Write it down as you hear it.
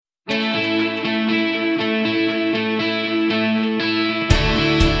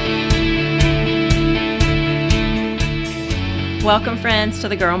Welcome, friends, to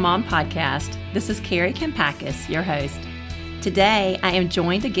the Girl Mom Podcast. This is Carrie Kampakis, your host. Today, I am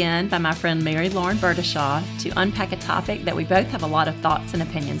joined again by my friend Mary Lauren Burdishaw to unpack a topic that we both have a lot of thoughts and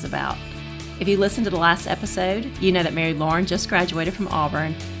opinions about. If you listened to the last episode, you know that Mary Lauren just graduated from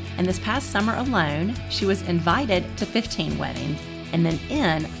Auburn, and this past summer alone, she was invited to 15 weddings and then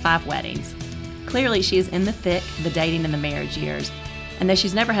in 5 weddings. Clearly, she is in the thick of the dating and the marriage years, and though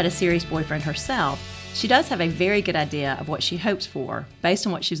she's never had a serious boyfriend herself, she does have a very good idea of what she hopes for based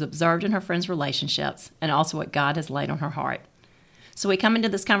on what she's observed in her friends' relationships and also what God has laid on her heart. So we come into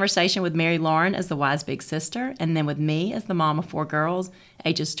this conversation with Mary Lauren as the wise big sister, and then with me as the mom of 4 girls,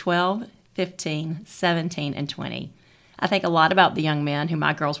 ages 12, 15, 17, and 20. I think a lot about the young men who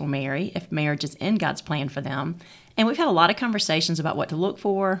my girls will marry if marriage is in God's plan for them, and we've had a lot of conversations about what to look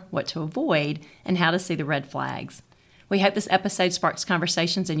for, what to avoid, and how to see the red flags. We hope this episode sparks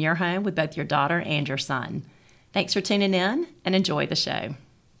conversations in your home with both your daughter and your son. Thanks for tuning in, and enjoy the show.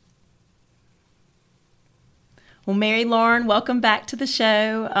 Well, Mary Lauren, welcome back to the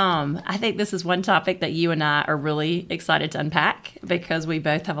show. I think this is one topic that you and I are really excited to unpack because we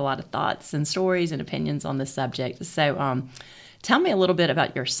both have a lot of thoughts and stories and opinions on this subject. So tell me a little bit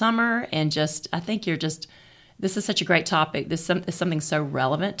about your summer and this is such a great topic. This is something so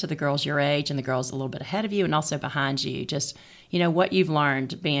relevant to the girls your age and the girls a little bit ahead of you and also behind you. Just, what you've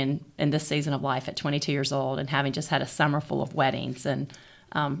learned being in this season of life at 22 years old and having just had a summer full of weddings and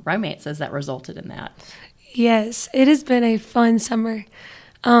romances that resulted in that. Yes, it has been a fun summer.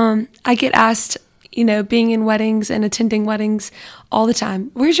 I get asked, being in weddings and attending weddings all the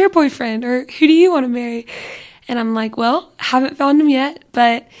time, where's your boyfriend or who do you want to marry? And I'm like, well, haven't found him yet,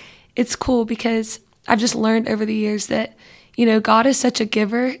 but it's cool because I've just learned over the years that, God is such a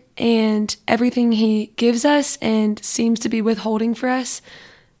giver and everything he gives us and seems to be withholding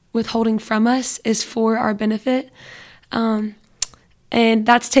from us is for our benefit. And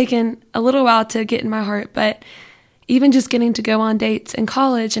that's taken a little while to get in my heart, but even just getting to go on dates in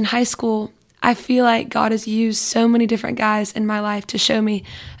college and high school, I feel like God has used so many different guys in my life to show me,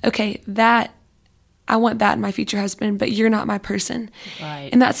 okay, I want that in my future husband, but you're not my person. Right.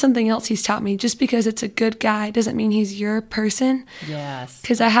 And that's something else he's taught me. Just because it's a good guy doesn't mean he's your person. Yes.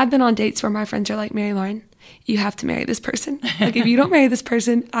 Because I have been on dates where my friends are like, Mary Lauren, you have to marry this person. Like, if you don't marry this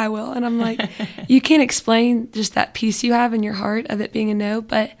person, I will. And I'm like, you can't explain just that peace you have in your heart of it being a no,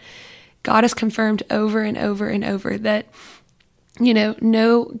 but God has confirmed over and over and over that,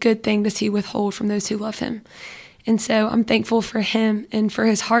 no good thing does he withhold from those who love him. And so I'm thankful for him and for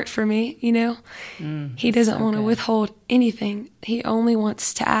his heart for me, He doesn't want to withhold anything. He only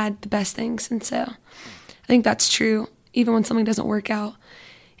wants to add the best things. And so I think that's true, even when something doesn't work out.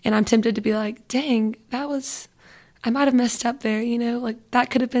 And I'm tempted to be like, dang, I might have messed up there, like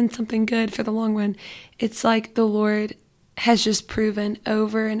that could have been something good for the long run. It's like the Lord has just proven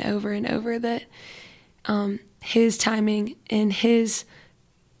over and over and over that his timing and his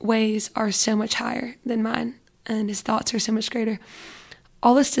ways are so much higher than mine. And his thoughts are so much greater.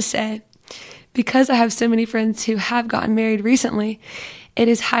 All this to say, because I have so many friends who have gotten married recently, it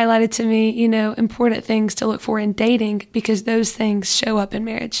has highlighted to me, important things to look for in dating because those things show up in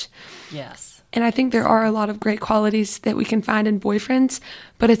marriage. Yes. And I think there are a lot of great qualities that we can find in boyfriends,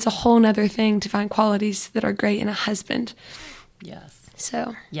 but it's a whole nother thing to find qualities that are great in a husband. Yes.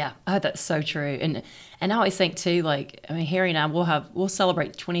 So. Yeah. Oh, that's so true. And I always think too, Harry and I we'll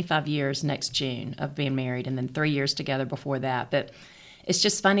celebrate 25 years next June of being married and then 3 years together before that. But it's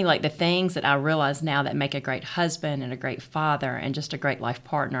just funny, the things that I realize now that make a great husband and a great father and just a great life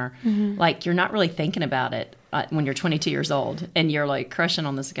partner, you're not really thinking about it when you're 22 years old and you're crushing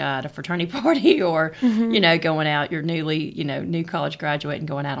on this guy at a fraternity party or, going out, you're new college graduate and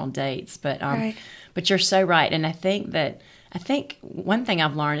going out on dates. But, right. But you're so right. And I think one thing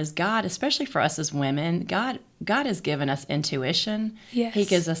I've learned is God, especially for us as women, God has given us intuition. Yes. He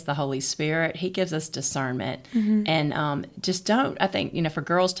gives us the Holy Spirit. He gives us discernment. And I think, for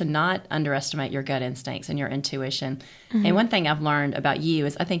girls to not underestimate your gut instincts and your intuition. And one thing I've learned about you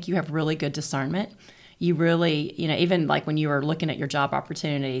is I think you have really good discernment. You really, even when you were looking at your job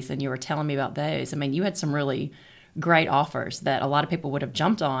opportunities and you were telling me about those, you had some really great offers that a lot of people would have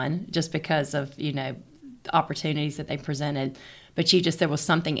jumped on just because of, opportunities that they presented, but there was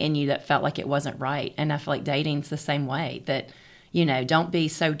something in you that felt like it wasn't right. And I feel like dating's the same way, that, don't be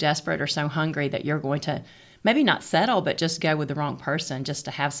so desperate or so hungry that you're going to maybe not settle, but just go with the wrong person just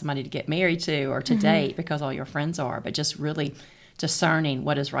to have somebody to get married to or to date because all your friends are, but just really discerning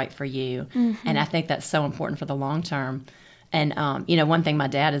what is right for you. And I think that's so important for the long term. And, one thing my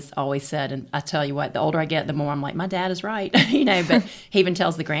dad has always said, and I tell you what, the older I get, the more I'm like, my dad is right, but he even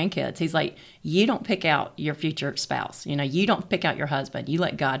tells the grandkids, he's like, you don't pick out your future spouse. You don't pick out your husband. You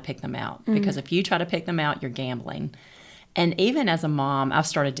let God pick them out. Because if you try to pick them out, you're gambling. And even as a mom, I've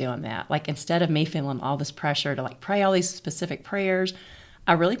started doing that. Like, instead of me feeling all this pressure to like pray all these specific prayers,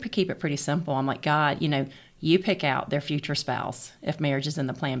 I really keep it pretty simple. I'm like, God, you pick out their future spouse if marriage is in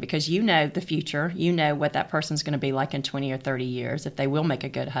the plan, because you know the future. You know what that person's going to be like in 20 or 30 years, if they will make a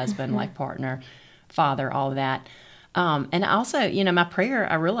good husband, life partner, father, all of that. And also, my prayer,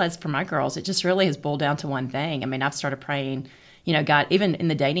 I realized for my girls, it just really has boiled down to one thing. I mean, I've started praying, God, even in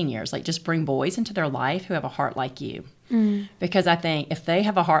the dating years, like just bring boys into their life who have a heart like you. Because I think if they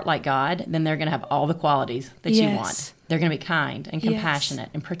have a heart like God, then they're going to have all the qualities that you want. They're going to be kind and compassionate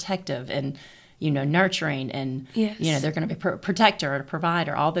and protective and nurturing, and, they're going to be a protector, a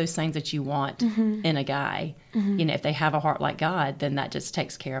provider, all those things that you want in a guy. If they have a heart like God, then that just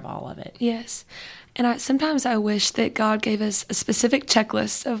takes care of all of it. Yes. And sometimes I wish that God gave us a specific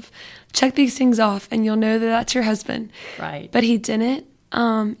checklist of check these things off and you'll know that that's your husband. Right. But he didn't.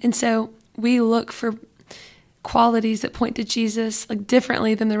 And so we look for qualities that point to Jesus, like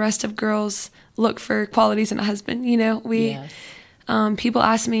differently than the rest of girls look for qualities in a husband. People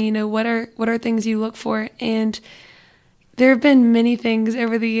ask me, what are things you look for? And there have been many things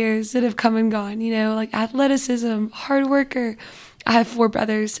over the years that have come and gone, like athleticism, hard worker. I have 4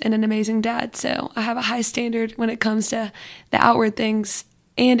 brothers and an amazing dad, so I have a high standard when it comes to the outward things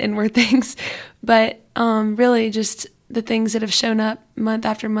and inward things. But really just the things that have shown up month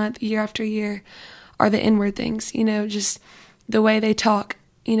after month, year after year are the inward things, just the way they talk.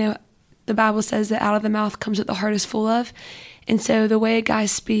 The Bible says that out of the mouth comes what the heart is full of. And so the way a guy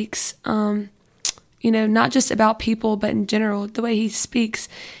speaks, not just about people, but in general, the way he speaks,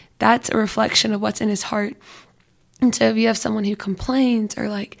 that's a reflection of what's in his heart. And so if you have someone who complains or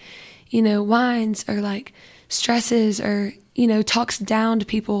whines or stresses or, talks down to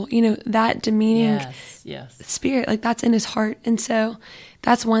people, that demeaning spirit, that's in his heart. And so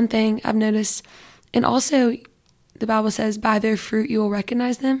that's one thing I've noticed. And also the Bible says, by their fruit you will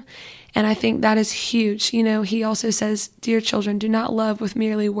recognize them. And I think that is huge. He also says, dear children, do not love with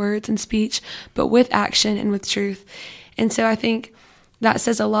merely words and speech, but with action and with truth. And so I think that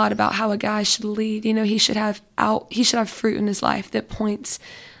says a lot about how a guy should lead. He should have fruit in his life that points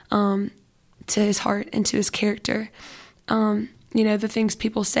to his heart and to his character. The things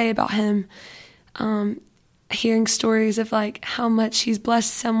people say about him, hearing stories of how much he's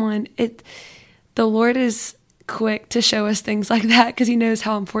blessed someone. The Lord is quick to show us things like that because he knows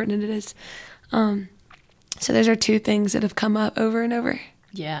how important it is. So those are 2 things that have come up over and over.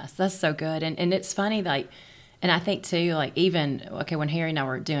 Yes, that's so good. And it's funny, and I think too, when Harry and I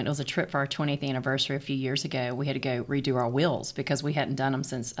were doing, it was a trip for our 20th anniversary a few years ago. We had to go redo our wills because we hadn't done them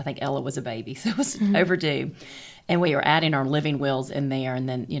since I think Ella was a baby. So it was overdue. And we were adding our living wills in there. And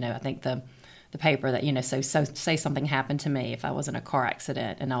then, I think the paper that, so say something happened to me if I was in a car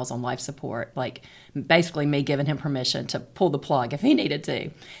accident and I was on life support, basically me giving him permission to pull the plug if he needed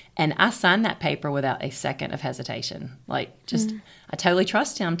to. And I signed that paper without a second of hesitation. I totally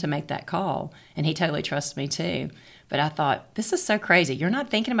trust him to make that call, and he totally trusts me too. But I thought, this is so crazy. You're not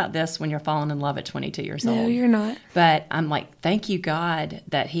thinking about this when you're falling in love at 22 years old. No, you're not. But I'm like, thank you, God,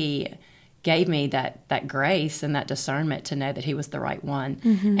 that he gave me that grace and that discernment to know that he was the right one.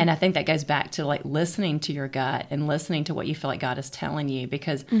 And I think that goes back to listening to your gut and listening to what you feel like God is telling you,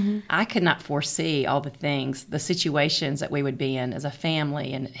 because I could not foresee all the things, the situations that we would be in as a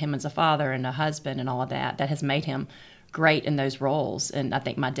family and him as a father and a husband and all of that has made him great in those roles. And I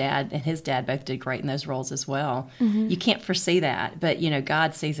think my dad and his dad both did great in those roles as well. You can't foresee that, but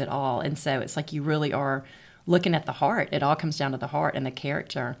God sees it all. And so it's you really are looking at the heart. It all comes down to the heart and the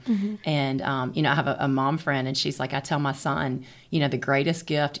character. And, I have a mom friend, and she's like, I tell my son, the greatest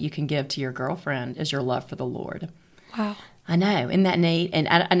gift you can give to your girlfriend is your love for the Lord. Wow. I know. Isn't that neat? And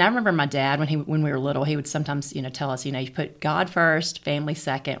I remember my dad, when we were little, he would sometimes, tell us, you put God first, family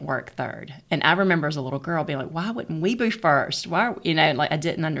second, work third. And I remember as a little girl being like, why wouldn't we be first? Why, I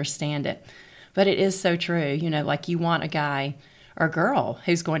didn't understand it. But it is so true. You want a guy or a girl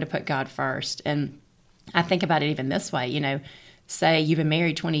who's going to put God first. And I think about it even this way, say you've been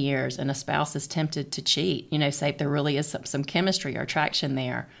married 20 years and a spouse is tempted to cheat, say if there really is some chemistry or attraction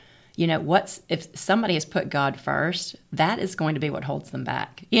there, if somebody has put God first, that is going to be what holds them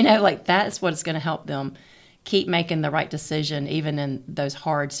back. That's what's going to help them keep making the right decision, even in those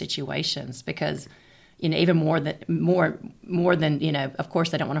hard situations, because, even more than, of course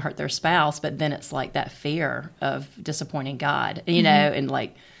they don't want to hurt their spouse, but then it's that fear of disappointing God, and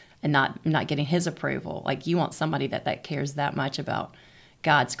and not getting his approval. Like, you want somebody that cares that much about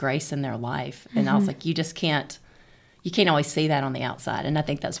God's grace in their life. And I was like, you can't always see that on the outside. And I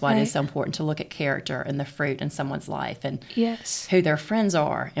think that's why it is so important to look at character and the fruit in someone's life, and who their friends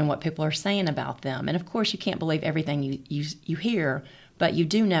are and what people are saying about them. And of course, you can't believe everything you hear, but you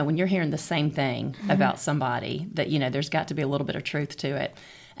do know when you're hearing the same thing about somebody that, there's got to be a little bit of truth to it.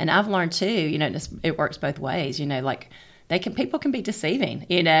 And I've learned too, it works both ways, like people can be deceiving,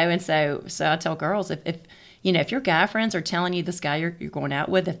 and so I tell girls, if your guy friends are telling you, this guy you're going out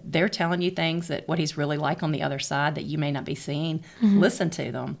with, if they're telling you things that what he's really like on the other side that you may not be seeing, listen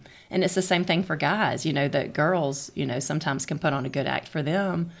to them. And it's the same thing for guys, that girls, sometimes can put on a good act for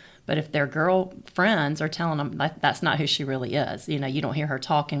them. But if their girl friends are telling them that's not who she really is, you don't hear her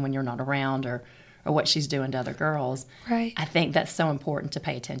talking when you're not around, or what she's doing to other girls. Right. I think that's so important to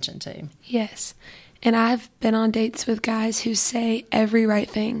pay attention to. Yes. And I've been on dates with guys who say every right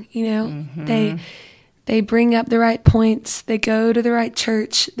thing, They bring up the right points. They go to the right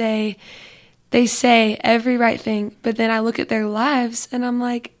church. They say every right thing. But then I look at their lives and I'm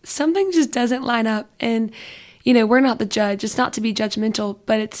like, something just doesn't line up. And, we're not the judge. It's not to be judgmental,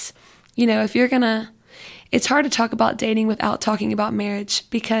 but it's, if you're it's hard to talk about dating without talking about marriage,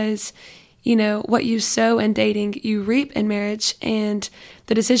 because, what you sow in dating, you reap in marriage, and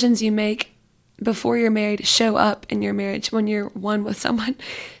the decisions you make before you're married show up in your marriage when you're one with someone.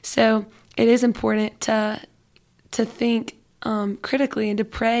 So it is important to think critically and to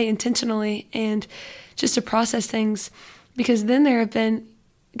pray intentionally and just to process things, because then there have been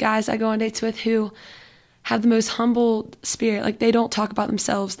guys I go on dates with who have the most humble spirit. Like, they don't talk about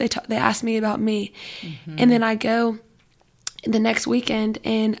themselves. They ask me about me. And then I go the next weekend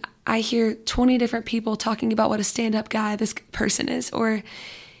and I hear 20 different people talking about what a stand-up guy this person is. Or,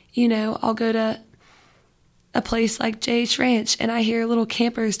 I'll go to a place like J.H. Ranch and I hear little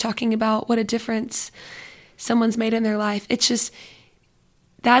campers talking about what a difference someone's made in their life. It's just,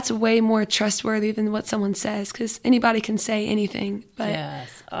 that's way more trustworthy than what someone says, because anybody can say anything, but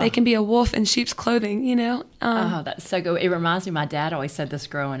they can be a wolf in sheep's clothing, that's so good. It reminds me, my dad always said this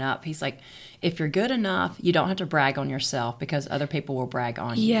growing up. He's like, if you're good enough, you don't have to brag on yourself, because other people will brag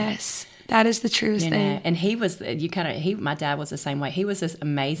on you. Yes. That is the truest thing. And my dad was the same way. He was this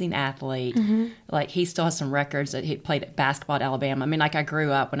amazing athlete. Like, he still has some records that he played at basketball at Alabama. I mean, like, I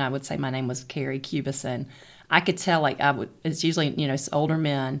grew up when I would say my name was Carrie Cubison. I could tell, it's usually, older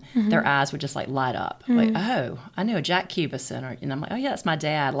men, their eyes would just light up. Like, oh, I knew a Jack Cubison. And I'm like, oh yeah, that's my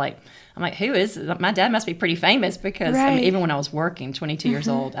dad. Like, I'm like, who is it? My dad must be pretty famous, because even when I was working, 22 years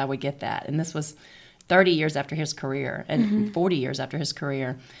old, I would get that. And this was 30 years after his career and 40 years after his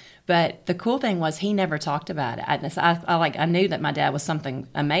career. But the cool thing was, he never talked about it. I knew that my dad was something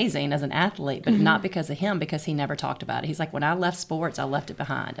amazing as an athlete, but not because of him, because he never talked about it. He's like, when I left sports, I left it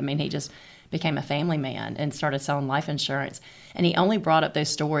behind. I mean, he just became a family man and started selling life insurance. And he only brought up those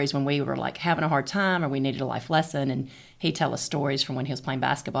stories when we were having a hard time or we needed a life lesson. And he'd tell us stories from when he was playing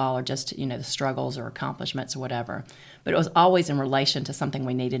basketball, or just, the struggles or accomplishments or whatever. But it was always in relation to something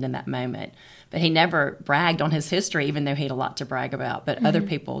we needed in that moment. But he never bragged on his history, even though he had a lot to brag about. But other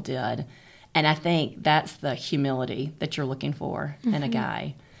people did. And I think that's the humility that you're looking for in a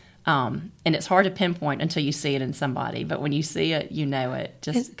guy. And it's hard to pinpoint until you see it in somebody. But when you see it, you know it,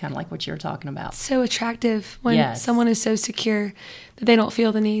 just kind of like what you were talking about. So attractive when someone is so secure that they don't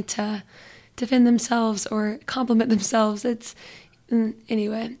feel the need to defend themselves or compliment themselves.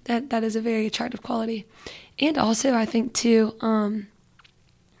 Anyway, that is a very attractive quality. And also, I think too,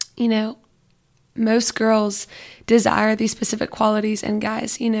 most girls desire these specific qualities in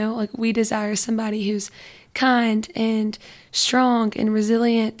guys, like, we desire somebody who's kind and strong and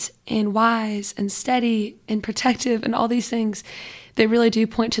resilient and wise and steady and protective and all these things that really do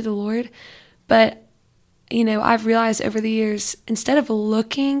point to the Lord. But, I've realized over the years, instead of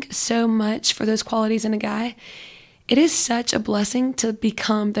looking so much for those qualities in a guy, it is such a blessing to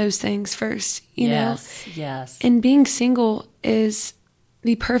become those things first, you know? Yes. And being single is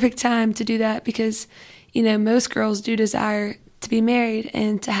the perfect time to do that, because, most girls do desire to be married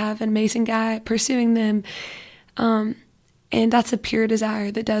and to have an amazing guy pursuing them. And that's a pure desire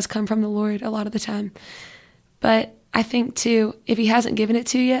that does come from the Lord a lot of the time. But I think too, if he hasn't given it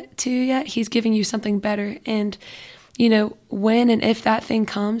to you yet, he's giving you something better. And, when and if that thing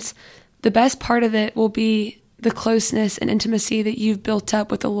comes, the best part of it will be the closeness and intimacy that you've built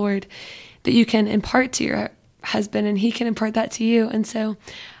up with the Lord, that you can impart to your husband and he can impart that to you. And so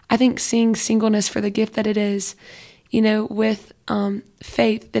I think seeing singleness for the gift that it is, with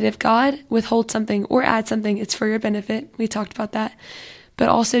faith, that if God withholds something or adds something, it's for your benefit. We talked about that. But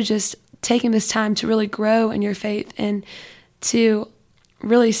also just taking this time to really grow in your faith and to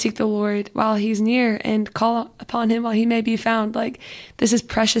really seek the Lord while he's near and call upon him while he may be found. Like, this is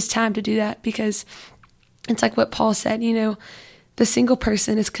precious time to do that, because it's like what Paul said, the single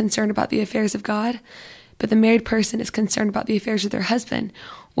person is concerned about the affairs of God, but the married person is concerned about the affairs of their husband,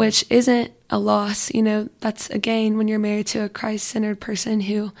 which isn't a loss. That's a gain when you're married to a Christ-centered person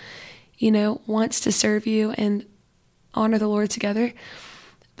who, wants to serve you and honor the Lord together.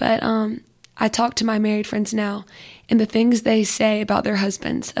 But I talk to my married friends now, and the things they say about their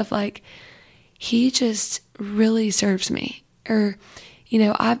husbands of like, he just really serves me. Or,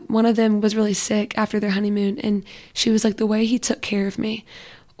 one of them was really sick after their honeymoon, and she was like, the way he took care of me.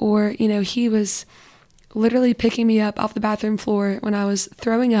 Or, he was literally picking me up off the bathroom floor when I was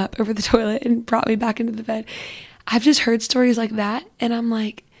throwing up over the toilet and brought me back into the bed. I've just heard stories like that, and I'm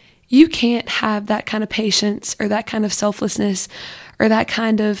like, you can't have that kind of patience or that kind of selflessness or that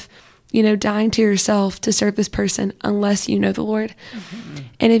kind of, dying to yourself to serve this person unless you know the Lord. Mm-hmm.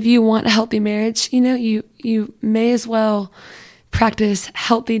 And if you want a healthy marriage, you may as well practice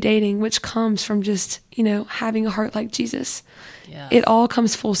healthy dating, which comes from just, having a heart like Jesus. Yes. It all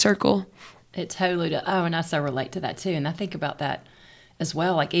comes full circle. It totally does. Oh, and I so relate to that too. And I think about that as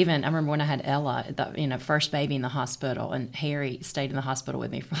well. Like, even I remember when I had Ella, first baby in the hospital, and Harry stayed in the hospital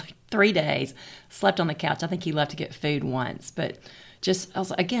with me for like 3 days, slept on the couch. I think he left to get food once, but I was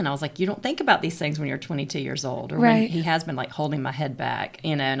like, you don't think about these things when you're 22 years old, or right. when he has been like holding my head back,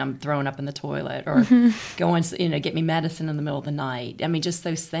 and I'm throwing up in the toilet, or going, get me medicine in the middle of the night. I mean, just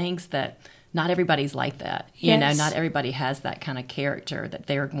those things that not everybody's like that. Yes. Not everybody has that kind of character that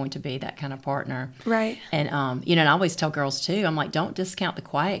they're going to be that kind of partner. Right. And, and I always tell girls too, I'm like, don't discount the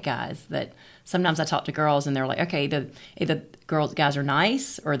quiet guys. That sometimes I talk to girls and they're like, okay, either guys are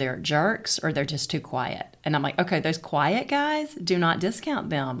nice, or they're jerks, or they're just too quiet. And I'm like, okay, those quiet guys, do not discount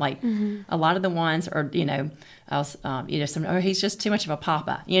them. Like, a lot of the ones are, he's just too much of a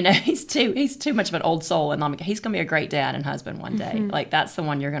papa. He's too much of an old soul, and he's going to be a great dad and husband one day. Like, that's the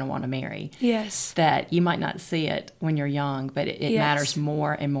one you're going to want to marry. Yes. That you might not see it when you're young, but it Yes. matters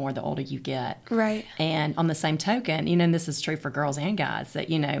more and more the older you get. Right. And on the same token, and this is true for girls and guys, that,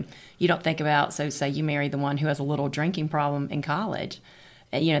 you don't think about, so say you marry the one who has a little drinking problem in college.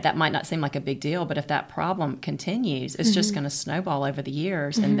 That might not seem like a big deal, but if that problem continues, it's just going to snowball over the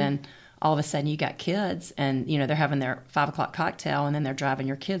years. And then all of a sudden you got kids, and, they're having their 5:00 cocktail, and then they're driving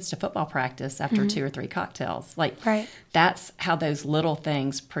your kids to football practice after 2 or 3 cocktails. Like, right. That's how those little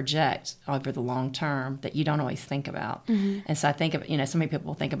things project over the long term that you don't always think about. And so I think of, so many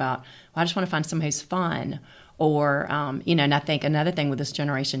people think about, well, I just want to find someone who's fun. Or, and I think another thing with this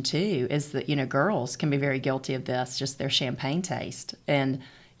generation too is that, girls can be very guilty of this, just their champagne taste, and,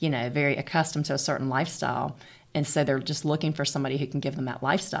 very accustomed to a certain lifestyle. And so they're just looking for somebody who can give them that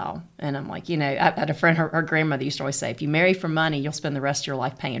lifestyle. And I'm like, I had a friend, her grandmother used to always say, if you marry for money, you'll spend the rest of your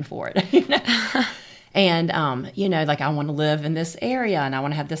life paying for it. And, like, I want to live in this area, and I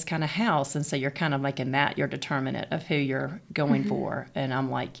want to have this kind of house. And so you're kind of like in that, you're determinate of who you're going for. And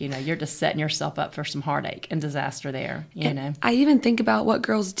I'm like, you're just setting yourself up for some heartache and disaster there, And I even think about what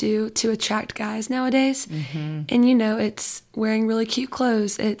girls do to attract guys nowadays. And, it's wearing really cute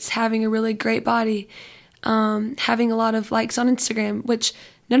clothes. It's having a really great body, having a lot of likes on Instagram, which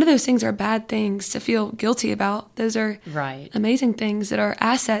none of those things are bad things to feel guilty about. Those are right. amazing things that are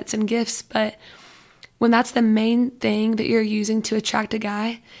assets and gifts. But when that's the main thing that you're using to attract a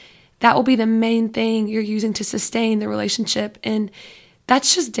guy, that will be the main thing you're using to sustain the relationship. And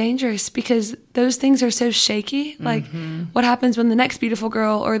that's just dangerous, because those things are so shaky. Like, what happens when the next beautiful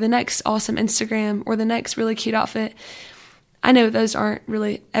girl, or the next awesome Instagram, or the next really cute outfit? I know those aren't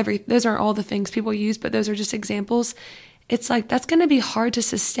all the things people use, but those are just examples. It's like, that's going to be hard to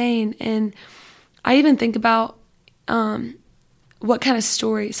sustain. And I even think about what kind of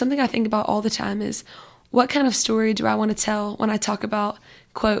story, something I think about all the time is, what kind of story do I want to tell when I talk about,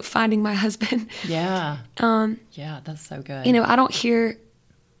 quote, finding my husband? Yeah. Yeah, that's so good.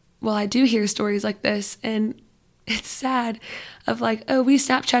 I do hear stories like this, and it's sad, of like, oh, we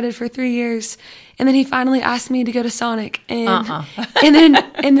Snapchatted for 3 years, and then he finally asked me to go to Sonic, and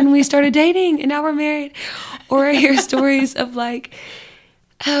and then we started dating, and now we're married. Or I hear stories of like,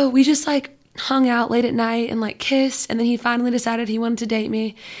 oh, we just like hung out late at night and like kissed, and then he finally decided he wanted to date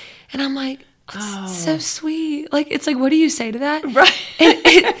me, and I'm like, so sweet. Like, it's like, what do you say to that? Right. And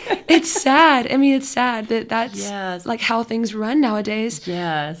it's sad. I mean, it's sad that that's like how things run nowadays.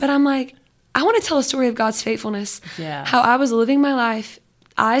 Yes. But I'm like, I want to tell a story of God's faithfulness. Yeah. How I was living my life,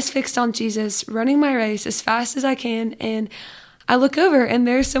 eyes fixed on Jesus, running my race as fast as I can. And I look over, and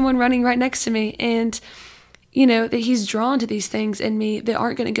there's someone running right next to me. And, that he's drawn to these things in me that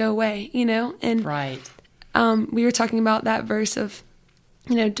aren't going to go away, And right. We were talking about that verse of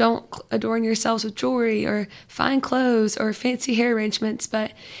don't adorn yourselves with jewelry or fine clothes or fancy hair arrangements,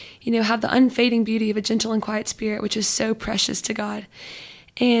 but, have the unfading beauty of a gentle and quiet spirit, which is so precious to God.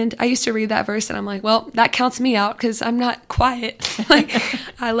 And I used to read that verse and I'm like, well, that counts me out because I'm not quiet. Like,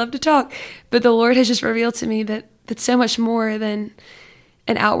 I love to talk. But the Lord has just revealed to me that that's so much more than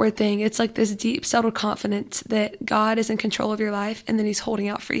an outward thing. It's like this deep, settled confidence that God is in control of your life and that He's holding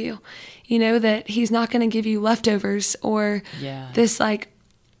out for you. That He's not going to give you leftovers or this like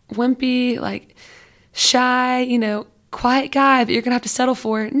wimpy, like shy, quiet guy that you're going to have to settle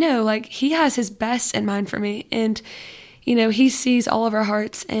for. No, like He has His best in mind for me. And, He sees all of our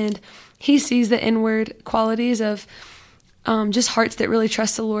hearts and He sees the inward qualities of just hearts that really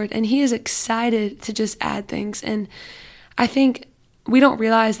trust the Lord. And He is excited to just add things. And I think we don't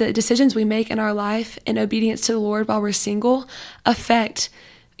realize that decisions we make in our life in obedience to the Lord while we're single affect,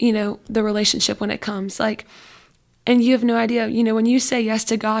 the relationship when it comes. Like, and you have no idea, when you say yes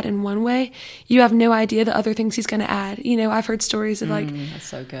to God in one way, you have no idea the other things He's going to add. I've heard stories of that's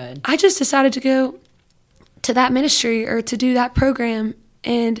so good. I just decided to go to that ministry or to do that program.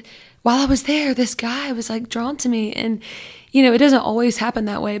 And while I was there, this guy was like drawn to me. And, it doesn't always happen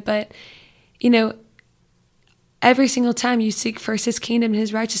that way, but, every single time you seek first His kingdom and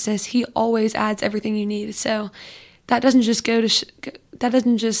His righteousness, He always adds everything you need. So that doesn't just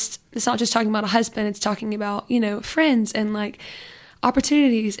it's not just talking about a husband. It's talking about, friends and like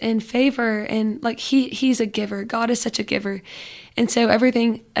opportunities and favor. And like He's a giver. God is such a giver. And so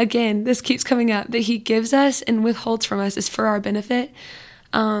everything, again, this keeps coming up, that He gives us and withholds from us is for our benefit.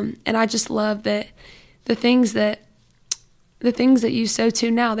 And I just love that the things that you sow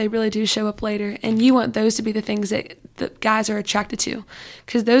to now, they really do show up later. And you want those to be the things that the guys are attracted to,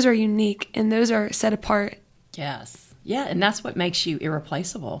 because those are unique and those are set apart. Yes. Yeah, and that's what makes you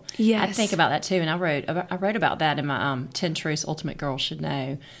irreplaceable. Yes. I think about that too, and I wrote about that in my 10 Truths Ultimate Girls Should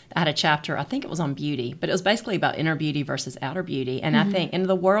Know. I had a chapter, I think it was on beauty, but it was basically about inner beauty versus outer beauty. And I think, and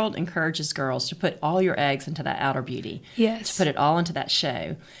the world encourages girls to put all your eggs into that outer beauty. Yes. To put it all into that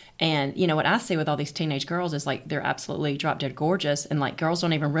show. And, what I see with all these teenage girls is like they're absolutely drop dead gorgeous. And like girls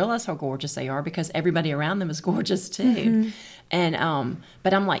don't even realize how gorgeous they are because everybody around them is gorgeous too. Mm-hmm. And,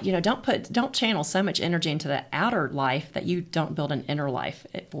 but I'm like, don't channel so much energy into the outer life that you don't build an inner life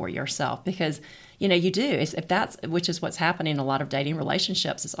for yourself, because, you do. Which is what's happening in a lot of dating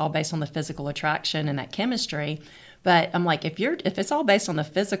relationships. It's all based on the physical attraction and that chemistry. But I'm like, if it's all based on the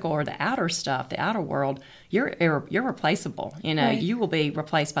physical or the outer stuff, the outer world, you're replaceable. Right. You will be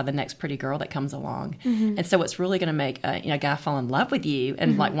replaced by the next pretty girl that comes along. Mm-hmm. And so what's really going to make a guy fall in love with you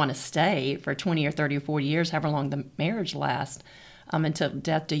and like want to stay for 20 or 30 or 40 years, however long the marriage lasts, until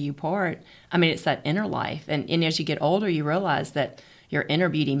death do you part. I mean, it's that inner life. And as you get older, you realize that your inner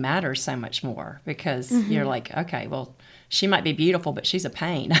beauty matters so much more, because you're like, okay, well, she might be beautiful, but she's a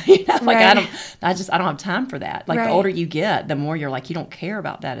pain. Like right. I don't have time for that. Like right. The older you get, the more you're like, you don't care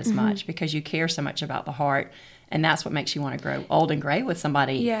about that as much, because you care so much about the heart. And that's what makes you want to grow old and gray with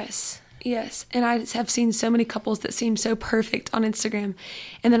somebody. Yes. And I have seen so many couples that seem so perfect on Instagram.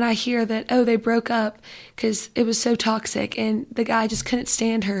 And then I hear that, they broke up because it was so toxic and the guy just couldn't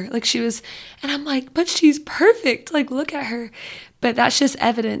stand her. Like she was, and I'm like, but she's perfect. Like, look at her. But that's just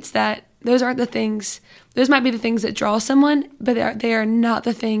evidence that those aren't the things. Those might be the things that draw someone, but they are not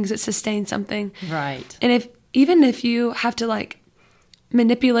the things that sustain something. Right. And even if you have to like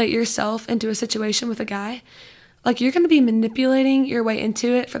manipulate yourself into a situation with a guy, like you're going to be manipulating your way into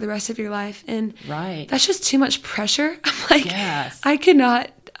it for the rest of your life. And right. That's just too much pressure. I'm like, yes. I could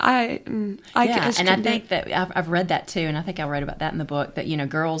not. And I think that I've read that too, and I think I wrote about that in the book, that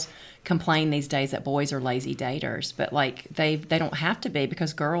girls complain these days that boys are lazy daters, but like they don't have to be,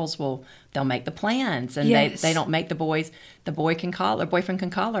 because girls they'll make the plans, and yes. they don't make the boyfriend can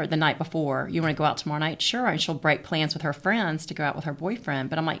call her the night before. You want to go out tomorrow night? Sure. And she'll break plans with her friends to go out with her boyfriend.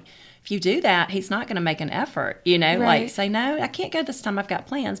 But I'm like, if you do that, he's not going to make an effort, right. Like say, no, I can't go this time, I've got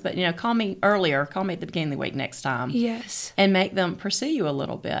plans, but call me earlier, call me at the beginning of the week next time. Yes. And make them pursue you a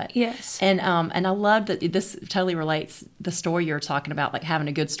little bit. Yes. And I love that this totally relates the story you're talking about, like having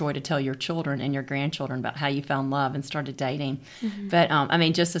a good story to tell your children and your grandchildren about how you found love and started dating. Mm-hmm. But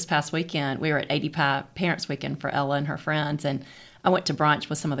just this past weekend, we were at 80 Pie Parents Weekend for Ella and her friends, and I went to brunch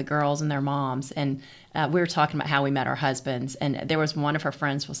with some of the girls and their moms, and we were talking about how we met our husbands. And there was one of her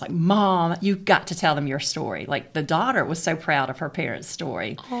friends was like, Mom, you've got to tell them your story. Like the daughter was so proud of her parents'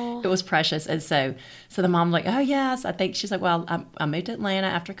 story. Aww. It was precious. And so the mom like, oh yes, I think she's like, well, I moved to Atlanta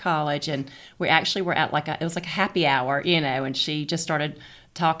after college, and we actually were at it was like a happy hour, and she just started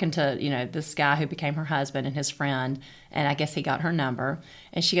talking to, this guy who became her husband and his friend, and I guess he got her number.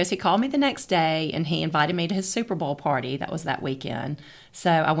 And she goes, he called me the next day, and he invited me to his Super Bowl party. That was that weekend.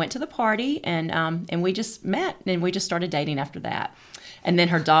 So I went to the party, and we just met, and we just started dating after that. And then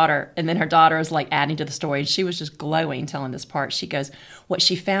her daughter is like adding to the story, and she was just glowing telling this part. She goes, what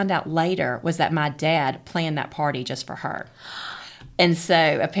she found out later was that my dad planned that party just for her. And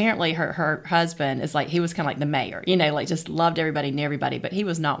so apparently her husband is like, he was kind of like the mayor, like just loved everybody, knew everybody, but he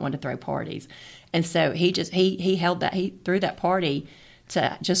was not one to throw parties. And so he threw that party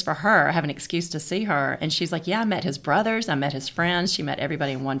to just for her, have an excuse to see her. And she's like, yeah, I met his brothers, I met his friends, she met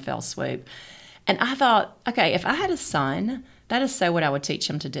everybody in one fell swoop. And I thought, okay, if I had a son, that is so what I would teach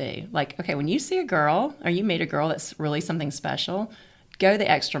him to do. Like, okay, when you see a girl or you meet a girl that's really something special, go the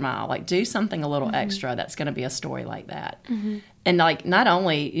extra mile. Like, do something a little extra that's going to be a story like that. Mm-hmm. And, like, not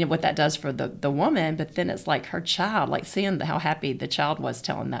only what that does for the woman, but then it's like her child, like seeing how happy the child was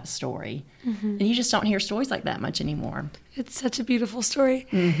telling that story. Mm-hmm. And you just don't hear stories like that much anymore. It's such a beautiful story.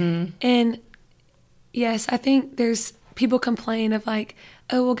 Mm-hmm. And, yes, I think there's people complain of like,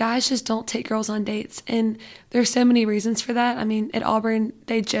 oh, well, guys just don't take girls on dates. And there's so many reasons for that. I mean, at Auburn,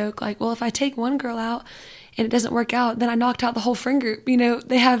 they joke like, well, if I take one girl out and it doesn't work out, then I knocked out the whole friend group.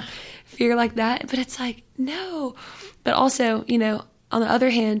 They have fear like that. But it's like, no. But also, on the other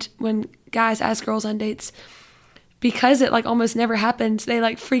hand, when guys ask girls on dates, because it like almost never happens, they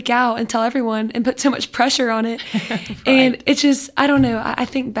like freak out and tell everyone and put so much pressure on it. Right. And it's just, I don't know. I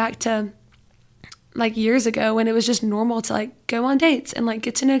think back to like years ago when it was just normal to like go on dates and like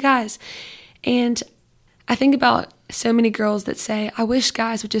get to know guys. And I think about so many girls that say, I wish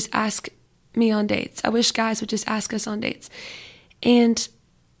guys would just ask me on dates. I wish guys would just ask us on dates. And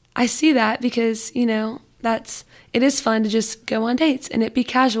I see that because, it is fun to just go on dates and it be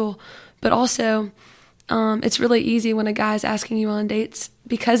casual, but also it's really easy when a guy's asking you on dates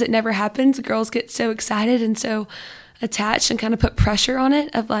because it never happens. Girls get so excited and so attached and kind of put pressure on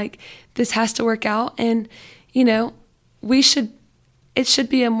it of like, this has to work out. And, it should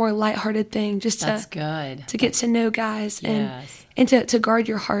be a more lighthearted thing just to get to know guys and to guard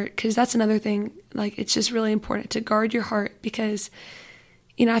your heart. Cause that's another thing. Like, it's just really important to guard your heart because,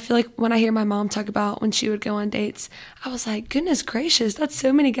 I feel like when I hear my mom talk about when she would go on dates, I was like, goodness gracious, that's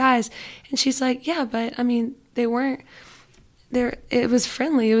so many guys. And she's like, yeah, but I mean, they weren't there. It was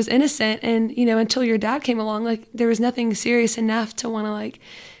friendly. It was innocent. And, until your dad came along, like there was nothing serious enough to want to like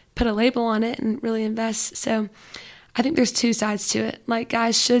put a label on it and really invest. So I think there's two sides to it. Like,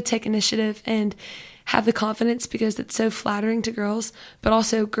 guys should take initiative and have the confidence because it's so flattering to girls, but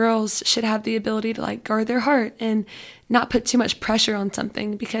also girls should have the ability to like guard their heart and not put too much pressure on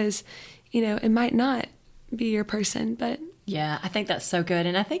something because, it might not be your person. But yeah, I think that's so good.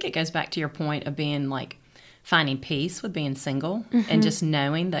 And I think it goes back to your point of being like finding peace with being single and just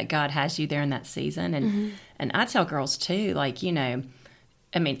knowing that God has you there in that season. And I tell girls too, like,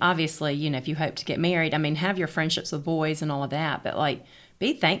 I mean, obviously, if you hope to get married, I mean, have your friendships with boys and all of that, but like,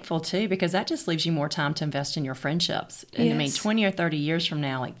 be thankful too, because that just leaves you more time to invest in your friendships. And yes. I mean, 20 or 30 years from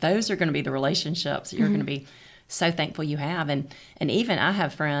now, like those are going to be the relationships that you're going to be so thankful you have. And even I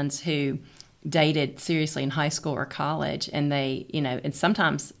have friends who dated seriously in high school or college, and they, and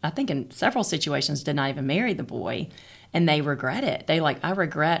sometimes I think in several situations did not even marry the boy. And they regret it. They like, I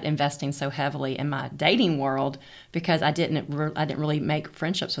regret investing so heavily in my dating world because I didn't really make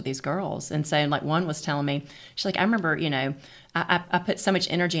friendships with these girls. And so like one was telling me, she's like, I remember, I put so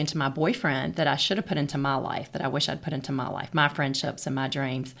much energy into my boyfriend that I should have put into my life, that I wish I'd put into my life, my friendships and my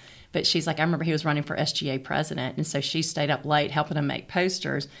dreams. But she's like, I remember he was running for SGA president. And so she stayed up late helping him make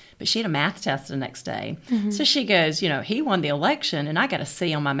posters, but she had a math test the next day. Mm-hmm. So she goes, he won the election and I got a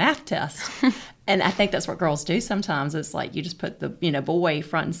C on my math test. And I think that's what girls do sometimes. It's like you just put the, boy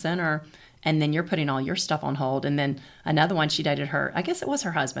front and center, and then you're putting all your stuff on hold. And then another one, she dated I guess it was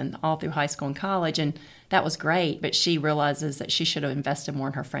her husband all through high school and college. And that was great. But she realizes that she should have invested more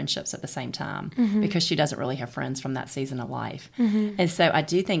in her friendships at the same time because she doesn't really have friends from that season of life. Mm-hmm. And so I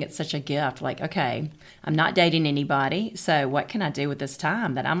do think it's such a gift. Like, okay, I'm not dating anybody. So what can I do with this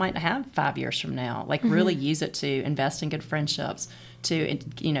time that I might have 5 years from now? Like really use it to invest in good friendships, to,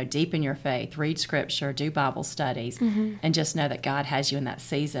 deepen your faith, read scripture, do Bible studies, and just know that God has you in that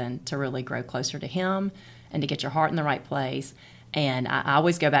season to really grow closer to Him and to get your heart in the right place. And I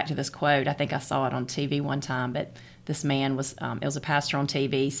always go back to this quote. I think I saw it on TV one time, but this man was, it was a pastor on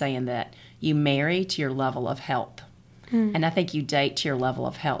TV saying that you marry to your level of health. And I think you date to your level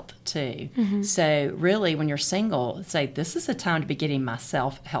of health too. So really, when you're single, say, this is a time to be getting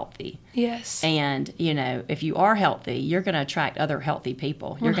myself healthy. Yes. And, if you are healthy, you're going to attract other healthy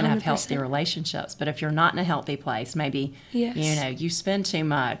people. You're going to have healthy relationships. But if you're not in a healthy place, maybe, you spend too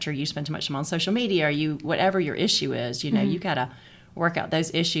much, or you spend too much time on social media, or whatever your issue is, you got to work out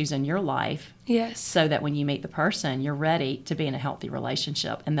those issues in your life. Yes. So that when you meet the person, you're ready to be in a healthy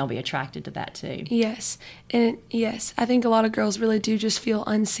relationship, and they'll be attracted to that too. Yes. And yes, I think a lot of girls really do just feel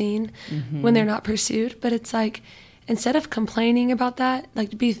unseen when they're not pursued. But it's like, instead of complaining about that,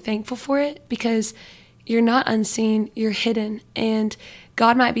 like, be thankful for it, because you're not unseen, you're hidden. And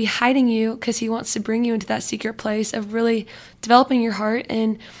God might be hiding you because he wants to bring you into that secret place of really developing your heart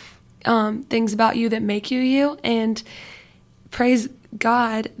and things about you that make you you. And praise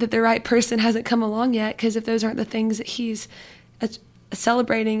God that the right person hasn't come along yet, because if those aren't the things that he's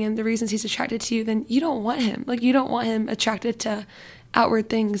celebrating and the reasons he's attracted to you, then you don't want him. Like, you don't want him attracted to outward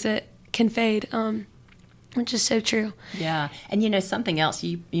things that can fade, which is so true. Yeah. And something else,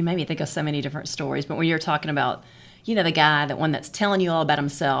 you made me think of so many different stories, but when you're talking about, the guy, the one that's telling you all about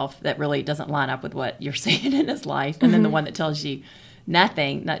himself that really doesn't line up with what you're seeing in his life, and then the one that tells you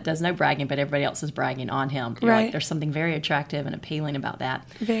nothing, that does no bragging, but everybody else is bragging on him. You're right. Like, there's something very attractive and appealing about that.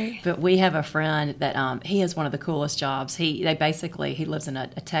 Very. But we have a friend that he has one of the coolest jobs. He lives in a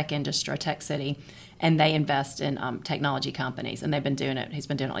tech industry, a tech city, and they invest in technology companies, and they've been doing it. He's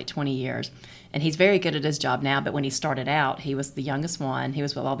been doing it like 20 years, and he's very good at his job now. But when he started out, he was the youngest one. He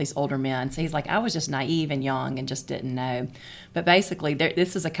was with all these older men, so he's like, I was just naive and young and just didn't know. But basically,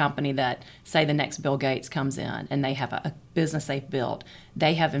 this is a company that, say, the next Bill Gates comes in, and they have a business they've built.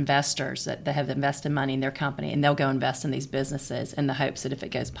 They have investors that have invested money in their company, and they'll go invest in these businesses in the hopes that if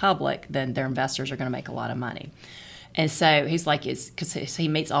it goes public, then their investors are going to make a lot of money. And so he's like, because he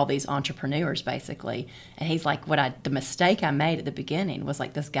meets all these entrepreneurs basically, and he's like, the mistake I made at the beginning was,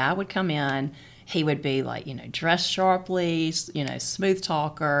 like, this guy would come in, he would be like, dressed sharply, smooth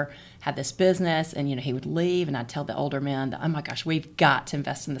talker, have this business, and he would leave, and I'd tell the older men that, oh my gosh, we've got to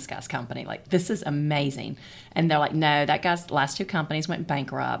invest in this guy's company, like, this is amazing. And they're like, no, that guy's last two companies went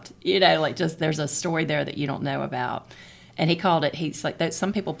bankrupt, just there's a story there that you don't know about. And he called it, he's like,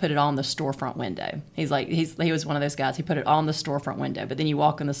 some people put it on the storefront window. He's like, he was one of those guys, he put it on the storefront window, but then you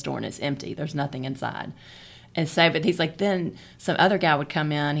walk in the store and it's empty. There's nothing inside. And so, but he's like, then some other guy would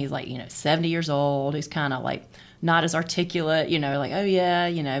come in, he's like, 70 years old. He's kind of like not as articulate, like, oh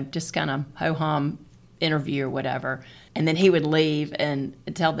yeah, just kind of ho-hum interview or whatever. And then he would leave and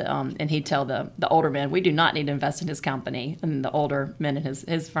tell he'd tell the older men, we do not need to invest in his company. And the older men in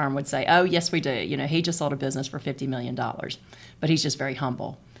his firm would say, oh, yes, we do. He just sold a business for $50 million, but he's just very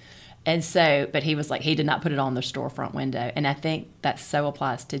humble. And so, but he was like, he did not put it on the storefront window. And I think that so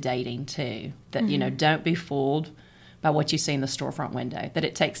applies to dating too, that, don't be fooled by what you see in the storefront window, that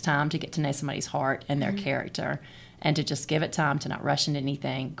it takes time to get to know somebody's heart and their character, and to just give it time, to not rush into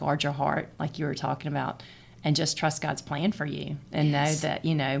anything, guard your heart like you were talking about, and just trust God's plan for you, and know that,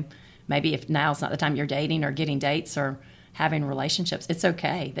 maybe if now's not the time you're dating or getting dates or having relationships, it's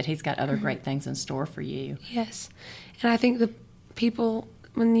okay that he's got other great things in store for you. Yes. And I think the people,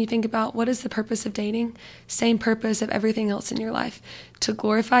 when you think about what is the purpose of dating, same purpose of everything else in your life, to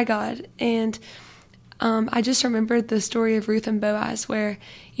glorify God. And I just remembered the story of Ruth and Boaz, where,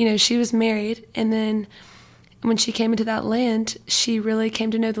 she was married, and then when she came into that land, she really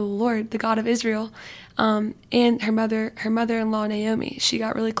came to know the Lord, the God of Israel, and her mother-in-law, Naomi. She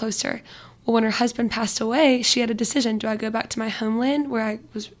got really close to her. Well, when her husband passed away, she had a decision. Do I go back to my homeland where I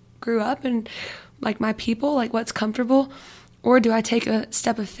grew up and, like, my people, like, what's comfortable? Or do I take a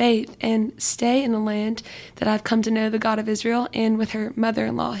step of faith and stay in the land that I've come to know the God of Israel, and with her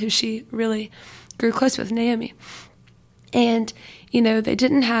mother-in-law, who she really grew close with, Naomi? And, they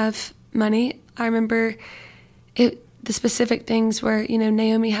didn't have money. I remember the specific things where,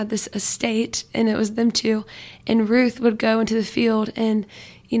 Naomi had this estate, and it was them two, and Ruth would go into the field and,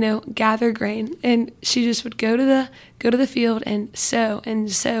 gather grain, and she just would go to the field and sow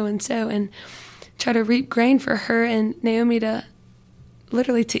and sow and sow and try to reap grain for her and Naomi to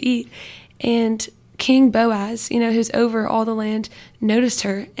eat. And King Boaz, who's over all the land, noticed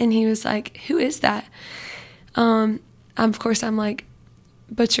her, and he was like, who is that? Of course, I'm like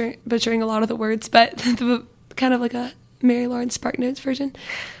butchering a lot of the words, but kind of like a Mary Lauren SparkNotes version.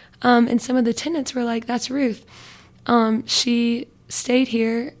 And some of the tenants were like, that's Ruth. She stayed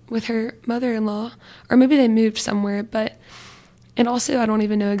here with her mother-in-law, or maybe they moved somewhere, and also I don't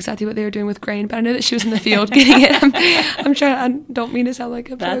even know exactly what they were doing with grain, but I know that she was in the field getting it. I'm trying, I don't mean to sound like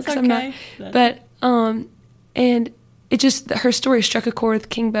a pro, because I'm not. But, and it just, her story struck a chord with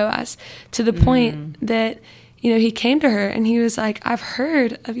King Boaz, to the point that, he came to her and he was like, I've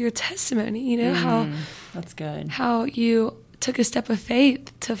heard of your testimony, how that's good. How you took a step of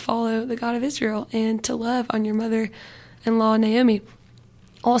faith to follow the God of Israel and to love on your mother-in-law, Naomi.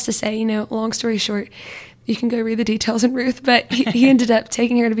 Also to say, long story short, you can go read the details in Ruth, but he ended up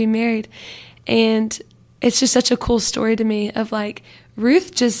taking her to be married. And it's just such a cool story to me of like,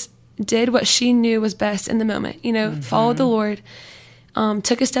 Ruth just did what she knew was best in the moment, followed the Lord,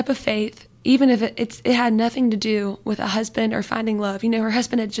 took a step of faith, even if it had nothing to do with a husband or finding love. Her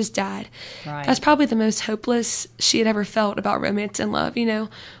husband had just died. Right. That's probably the most hopeless she had ever felt about romance and love,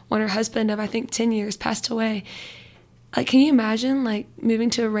 when her husband of, I think, 10 years passed away. Like, can you imagine, like, moving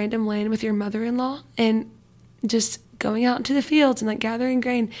to a random land with your mother-in-law and just going out into the fields and, like, gathering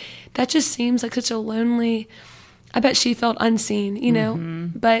grain? That just seems like such a lonely... I bet she felt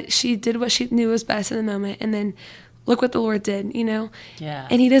unseen, but she did what she knew was best in the moment, and then look what the Lord did, Yeah.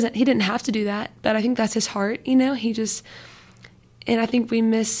 And he didn't have to do that, but I think that's his heart, he just... And I think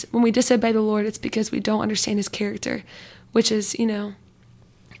when we disobey the Lord, it's because we don't understand his character, which is,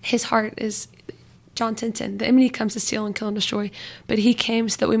 his heart is... John 10:10, the enemy comes to steal and kill and destroy, but he came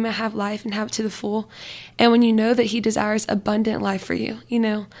so that we may have life and have it to the full. And when you know that he desires abundant life for you,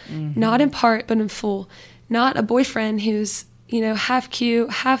 not in part, but in full, not a boyfriend who's, half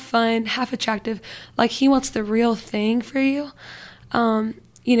cute, half fun, half attractive, like he wants the real thing for you.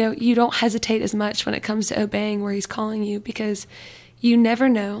 You don't hesitate as much when it comes to obeying where he's calling you, because you never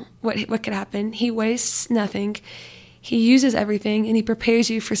know what could happen. He wastes nothing. He uses everything, and he prepares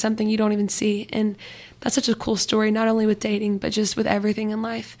you for something you don't even see. And that's such a cool story, not only with dating, but just with everything in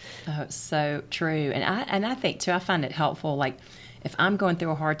life. Oh, it's so true. And I think, too, I find it helpful, like, if I'm going through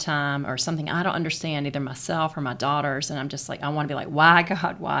a hard time or something I don't understand, either myself or my daughters, and I'm just like, I want to be like, why,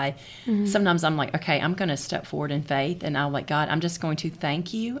 God, why? Sometimes I'm like, okay, I'm going to step forward in faith, and I'm like, God, I'm just going to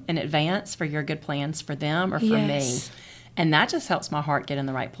thank you in advance for your good plans for them or for me. And that just helps my heart get in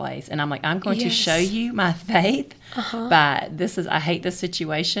the right place. And I'm like, I'm going to show you my faith by I hate this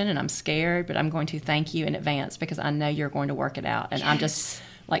situation and I'm scared, but I'm going to thank you in advance because I know you're going to work it out. And I'm just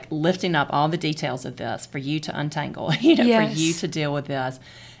like lifting up all the details of this for you to untangle, for you to deal with this.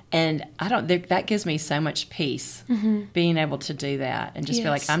 And that gives me so much peace, being able to do that and just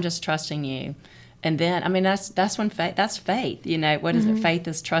feel like I'm just trusting you. And then, I mean, that's when that's faith. What is it? Faith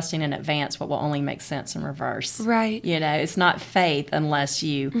is trusting in advance what will only make sense in reverse. Right. It's not faith unless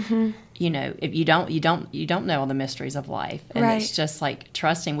you, if you don't know all the mysteries of life. And it's just like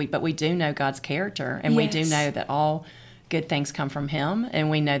trusting. But we do know God's character, and we do know that all good things come from him, and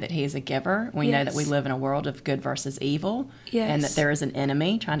we know that he is a giver. We know that we live in a world of good versus evil, and that there is an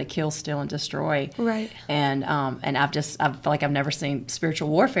enemy trying to kill, steal, and destroy. Right. And I feel like I've never seen spiritual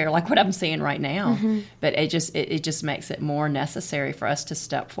warfare like what I'm seeing right now. But it just makes it more necessary for us to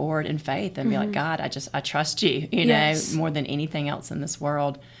step forward in faith and be like, God, I trust you, more than anything else in this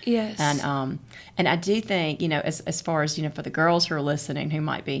world. Yes. And I do think, as far as, for the girls who are listening who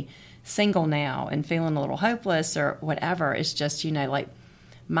might be single now and feeling a little hopeless or whatever, it's just, like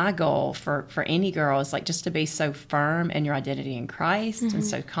my goal for any girl is like just to be so firm in your identity in Christ and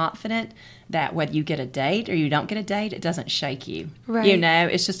so confident that whether you get a date or you don't get a date, it doesn't shake you. Right.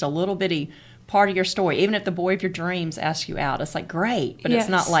 It's just a little bitty part of your story. Even if the boy of your dreams asks you out, it's like great, but it's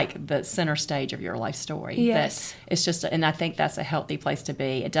not like the center stage of your life story. Yes. But it's just, and I think that's a healthy place to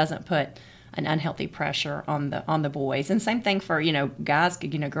be. It doesn't put an unhealthy pressure on the boys. And same thing for, guys,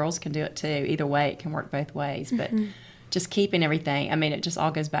 girls can do it too. Either way, it can work both ways. But just keeping everything, I mean, it just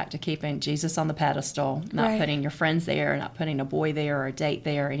all goes back to keeping Jesus on the pedestal, not putting your friends there, not putting a boy there or a date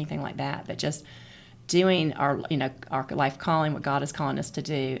there or anything like that, but just doing our life calling, what God is calling us to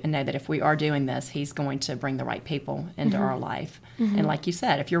do, and know that if we are doing this, he's going to bring the right people into our life. And like you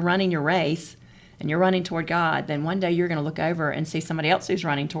said, if you're running your race, and you're running toward God, then one day you're going to look over and see somebody else who's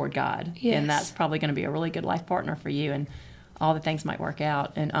running toward God. Yes. And that's probably going to be a really good life partner for you, and all the things might work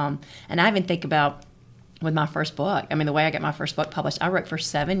out. And I even think about with my first book, I mean, the way I got my first book published, I wrote for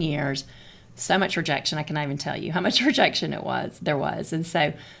 7 years, so much rejection, I cannot even tell you how much rejection there was. And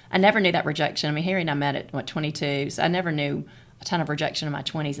so I never knew that rejection. I mean, Harry and I met at, 22, so I never knew a ton of rejection in my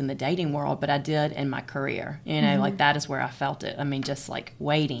 20s in the dating world, but I did in my career. Like that is where I felt it. I mean, just like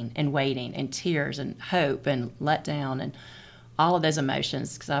waiting and tears and hope and letdown and all of those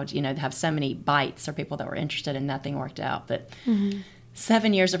emotions, because I would, have so many bites or people that were interested and nothing worked out. But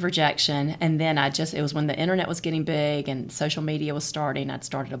 7 years of rejection, and then it was when the internet was getting big and social media was starting. I'd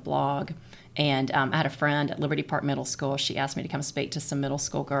started a blog, and I had a friend at Liberty Park Middle School. She asked me to come speak to some middle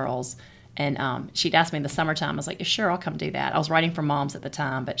school girls. And she'd asked me in the summertime. I was like, sure, I'll come do that. I was writing for moms at the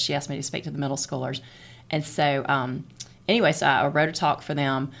time, but she asked me to speak to the middle schoolers. And so, anyway, so I wrote a talk for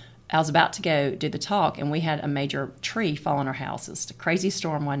them I was about to go do the talk, and we had a major tree fall on our house. It was a crazy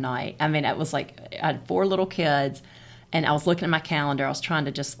storm one night. I mean, it was like I had 4 little kids, and I was looking at my calendar. I was trying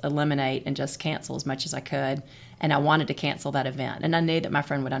to just eliminate and just cancel as much as I could, and I wanted to cancel that event. And I knew that my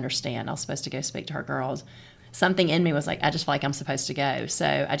friend would understand. I was supposed to go speak to her girls. Something in me was like, I just feel like I'm supposed to go.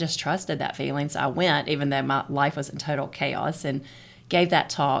 So I just trusted that feeling. So I went, even though my life was in total chaos, and gave that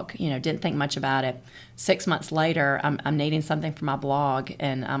talk, didn't think much about it. 6 months later, I'm needing something for my blog,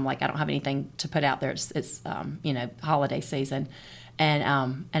 and I'm like, I don't have anything to put out there. It's holiday season.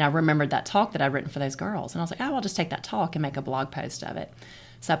 And I remembered that talk that I'd written for those girls. And I was like, I'll just take that talk and make a blog post of it.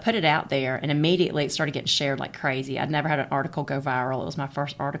 So I put it out there, and immediately it started getting shared like crazy. I'd never had an article go viral. It was my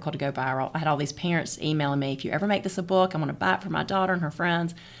first article to go viral. I had all these parents emailing me, if you ever make this a book, I'm going to buy it for my daughter and her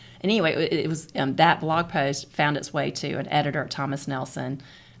friends. And anyway, it was that blog post found its way to an editor at Thomas Nelson.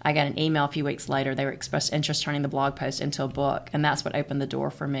 I got an email a few weeks later. They were expressed interest turning the blog post into a book, and that's what opened the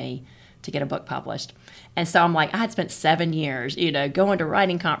door for me to get a book published. And so I'm like, I had spent 7 years, going to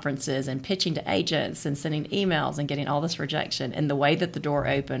writing conferences and pitching to agents and sending emails and getting all this rejection. And the way that the door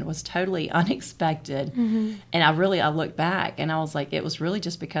opened was totally unexpected. Mm-hmm. And I looked back, and I was like, it was really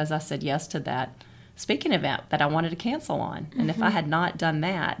just because I said yes to that speaking event that I wanted to cancel on. And if I had not done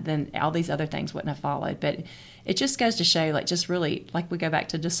that, then all these other things wouldn't have followed. But it just goes to show, just really, we go back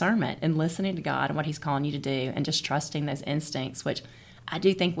to discernment and listening to God and what he's calling you to do, and just trusting those instincts, which I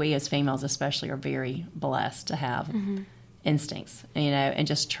do think we as females especially are very blessed to have instincts, and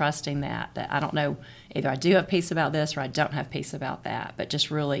just trusting that I don't know, either I do have peace about this or I don't have peace about that, but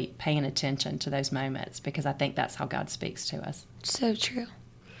just really paying attention to those moments, because I think that's how God speaks to us. So true.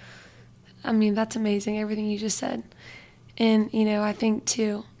 I mean, that's amazing, everything you just said. And, I think,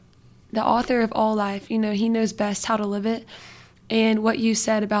 too, the author of all life, he knows best how to live it. And what you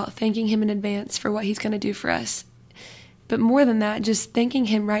said about thanking him in advance for what he's going to do for us. But more than that, just thanking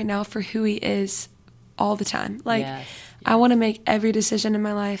him right now for who he is all the time. Yes. I want to make every decision in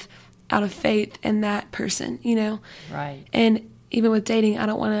my life out of faith in that person, Right. And even with dating, I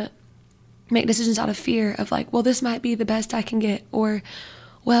don't want to make decisions out of fear of this might be the best I can get. Or,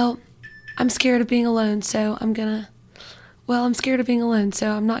 I'm scared of being alone, so I'm scared of being alone,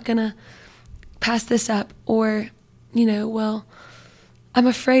 so I'm not going to pass this up. Or, I'm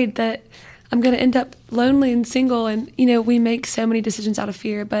afraid that I'm going to end up lonely and single. And, we make so many decisions out of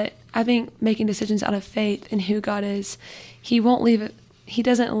fear, but I think making decisions out of faith in who God is, he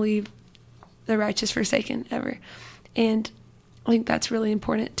doesn't leave the righteous forsaken ever. And I think that's really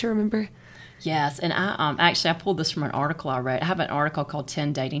important to remember. Yes, and I pulled this from an article I wrote. I have an article called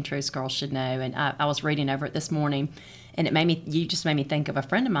 10 Dating Truths Girls Should Know, and I was reading over it this morning, and you just made me think of a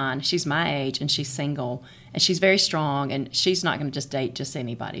friend of mine. She's my age, and she's single, and she's very strong, and she's not going to just date just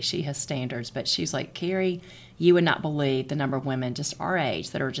anybody. She has standards, but she's like, Carrie, you would not believe the number of women just our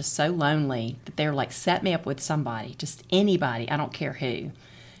age that are just so lonely that they're like, set me up with somebody, just anybody, I don't care who.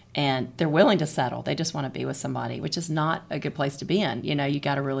 And they're willing to settle. They just want to be with somebody, which is not a good place to be in. You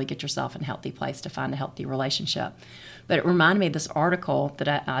got to really get yourself in a healthy place to find a healthy relationship. But it reminded me of this article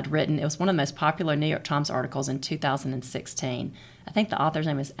that I'd written. It was one of the most popular New York Times articles in 2016. I think the author's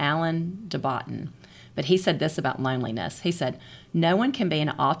name is Alan de Botton. But he said this about loneliness. He said, no one can be in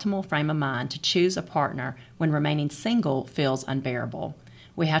an optimal frame of mind to choose a partner when remaining single feels unbearable.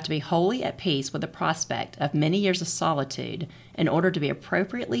 We have to be wholly at peace with the prospect of many years of solitude in order to be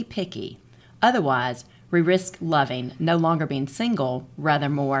appropriately picky. Otherwise, we risk loving no longer being single, rather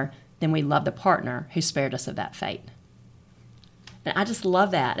more than we love the partner who spared us of that fate. And I just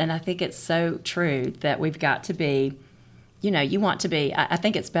love that, and I think it's so true that we've got to be, you want to be, I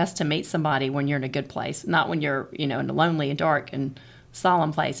think it's best to meet somebody when you're in a good place, not when you're, in a lonely and dark and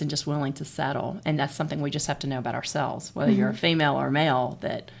solemn place and just willing to settle. And that's something we just have to know about ourselves, whether you're a female or a male,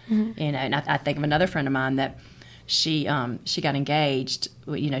 that, and I think of another friend of mine that she got engaged,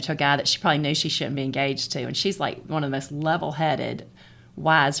 to a guy that she probably knew she shouldn't be engaged to. And she's like one of the most level-headed,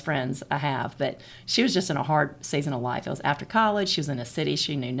 wise friends I have. But she was just in a hard season of life. It was after college. She was in a city.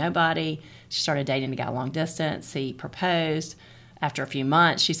 She knew nobody. She started dating a guy long distance. He proposed. After a few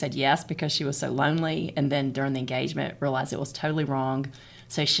months, she said yes because she was so lonely. And then during the engagement, realized it was totally wrong.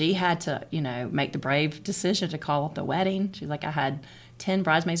 So she had to, make the brave decision to call off the wedding. She's like, I had 10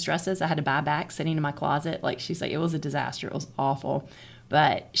 bridesmaids dresses I had to buy back sitting in my closet. She's like, it was a disaster. It was awful.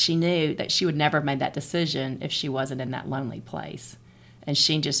 But she knew that she would never have made that decision if she wasn't in that lonely place. And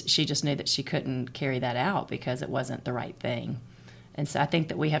she just knew that she couldn't carry that out because it wasn't the right thing. And so I think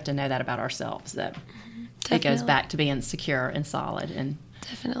that we have to know that about ourselves, that it goes back to being secure and solid. And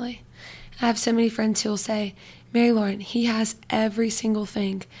definitely. I have so many friends who will say, Mary Lauren, he has every single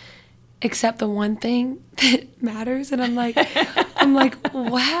thing except the one thing that matters. And I'm like, I'm like,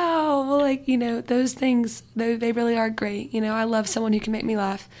 wow. Well, like, those things, they really are great. I love someone who can make me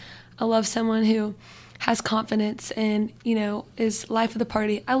laugh. I love someone who has confidence and, is life of the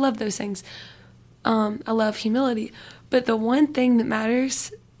party. I love those things. I love humility. But the one thing that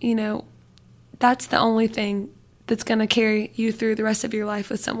matters, that's the only thing that's going to carry you through the rest of your life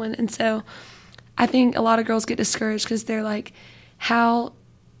with someone. And so I think a lot of girls get discouraged because they're like, how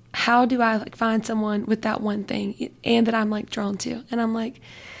do I like find someone with that one thing and that I'm like drawn to? And I'm like,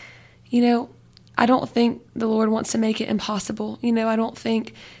 I don't think the Lord wants to make it impossible. I don't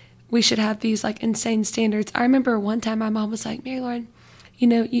think we should have these like insane standards. I remember one time my mom was like, Mary Lauren,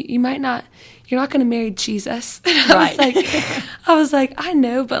 you might not, you're not going to marry Jesus. And I was like, I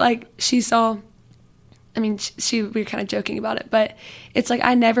know, but like she saw, we were kind of joking about it, but it's like,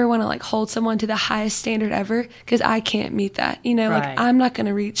 I never want to like hold someone to the highest standard ever because I can't meet that, like I'm not going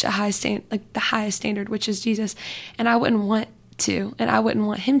to reach the highest standard, which is Jesus. And I wouldn't want to, and I wouldn't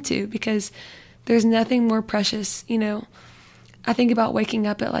want him to, because there's nothing more precious. I think about waking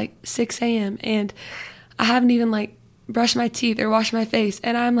up at like 6 a.m. and I haven't even like brushed my teeth or washed my face,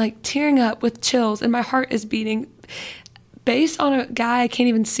 and I'm like tearing up with chills and my heart is beating based on a guy I can't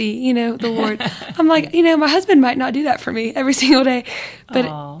even see, the Lord. I'm like, my husband might not do that for me every single day,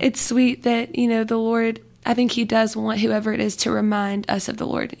 but it's sweet that, the Lord, I think he does want whoever it is to remind us of the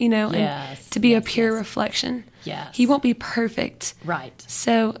Lord, and to be a pure reflection. Yes. He won't be perfect. Right.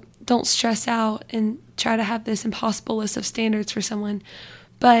 So don't stress out and try to have this impossible list of standards for someone,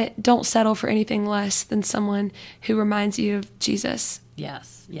 but don't settle for anything less than someone who reminds you of Jesus.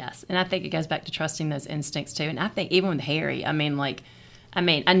 Yes. And I think it goes back to trusting those instincts too. And I think even with Harry, I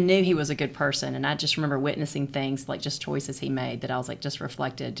knew he was a good person, and I just remember witnessing things like just choices he made that I was like, just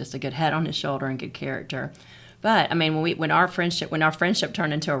reflected just a good head on his shoulder and good character. But when our friendship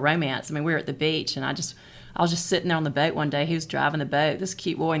turned into a romance, we were at the beach, and I was just sitting there on the boat one day. He was driving the boat, this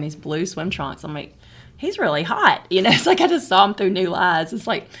cute boy in these blue swim trunks. I'm like, he's really hot. It's like I just saw him through new eyes. It's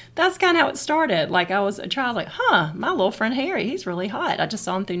like, that's kind of how it started. Like I was like, my little friend Harry, he's really hot. I just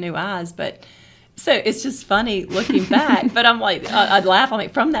saw him through new eyes. But so it's just funny looking back. But I'm like, I'd laugh. I'm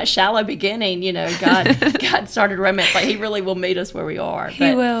like, from that shallow beginning, God started romance. Like he really will meet us where we are.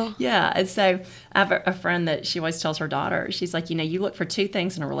 He will. Yeah. And so I have a friend that she always tells her daughter, she's like, you look for two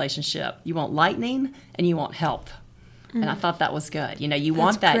things in a relationship. You want lightning and you want health. And I thought that was good. You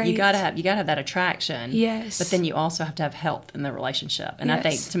want that. Great. You gotta have that attraction. Yes. But then you also have to have health in the relationship. And I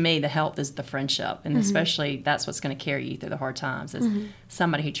think to me the health is the friendship. And especially that's what's going to carry you through the hard times is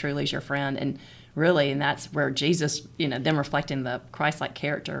somebody who truly is your friend. And really, and that's where Jesus, them reflecting the Christ-like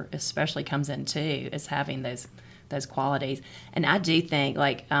character especially comes in too, is having those qualities. And I do think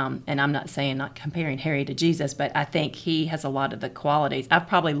and I'm not comparing Harry to Jesus, but I think he has a lot of the qualities. I've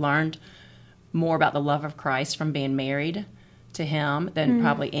probably learned more about the love of Christ from being married to him than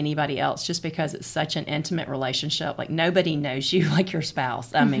probably anybody else, just because it's such an intimate relationship. Like nobody knows you like your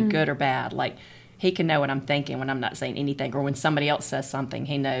spouse. Good or bad. Like he can know what I'm thinking when I'm not saying anything, or when somebody else says something,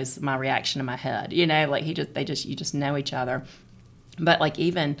 he knows my reaction in my head. You just know each other. But like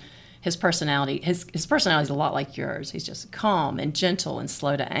even his personality, his personality is a lot like yours. He's just calm and gentle and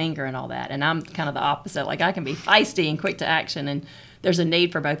slow to anger and all that. And I'm kind of the opposite. Like I can be feisty and quick to action, and there's a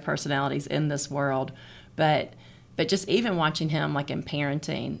need for both personalities in this world. But just even watching him like in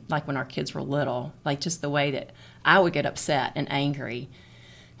parenting, like when our kids were little, like just the way that I would get upset and angry,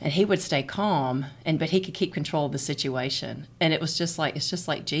 and he would stay calm, but he could keep control of the situation. And it's just like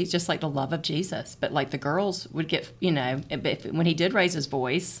Jesus, just like the love of Jesus. But like the girls would get, when he did raise his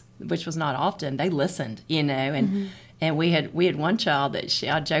voice, which was not often, they listened, and we had one child that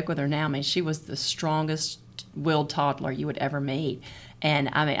I joke with her now. She was the strongest willed toddler you would ever meet. And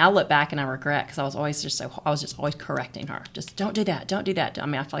I look back and I regret, because I was always correcting her. Just don't do that.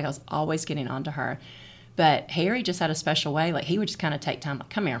 I feel like I was always getting onto her. But Harry just had a special way. Like he would just kind of take time, like,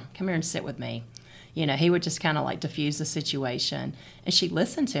 come here and sit with me. He would just kind of like diffuse the situation, and she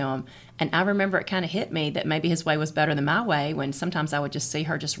listened to him. And I remember it kind of hit me that maybe his way was better than my way, when sometimes I would just see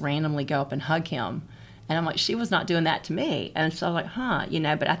her just randomly go up and hug him. And I'm like, she was not doing that to me. And so I was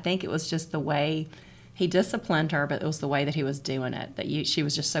like, but I think it was just the way he disciplined her, but it was the way that he was doing it, that she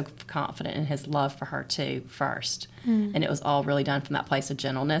was just so confident in his love for her too first. And it was all really done from that place of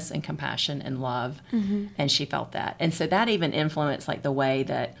gentleness and compassion and love. And she felt that. And so that even influenced like the way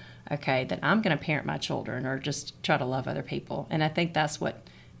that I'm going to parent my children, or just try to love other people. And I think that's what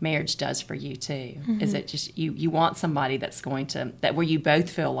marriage does for you too, is it just you want somebody that's going to, that where you both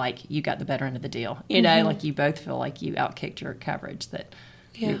feel like you got the better end of the deal, like you both feel like you outkicked your coverage, that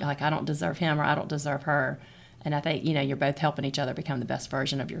you're like, I don't deserve him or I don't deserve her. And I think, you're both helping each other become the best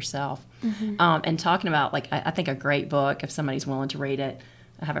version of yourself. And talking about, like, I think a great book, if somebody's willing to read it,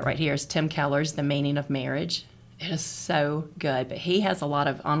 I have it right here, is Tim Keller's The Meaning of Marriage. It is so good. But he has a lot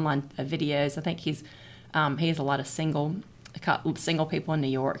of online videos. I think he has a lot of single people in New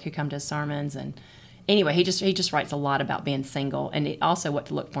York who come to his sermons. And anyway, he just writes a lot about being single and also what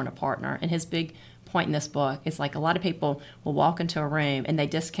to look for in a partner. And his big point in this book is, like, a lot of people will walk into a room and they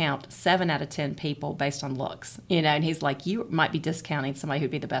discount 7 out of 10 people based on looks, and he's like, you might be discounting somebody who'd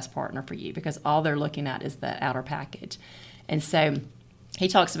be the best partner for you because all they're looking at is the outer package. And so he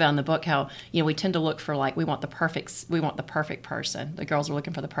talks about in the book how, we tend to look for, like, we want the perfect person. The girls are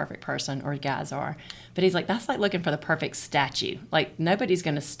looking for the perfect person, or guys are. But he's like, that's like looking for the perfect statue. Like, nobody's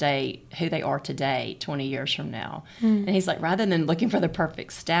going to stay who they are today 20 years from now. And he's like, rather than looking for the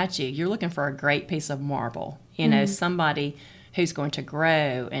perfect statue, you're looking for a great piece of marble, somebody who's going to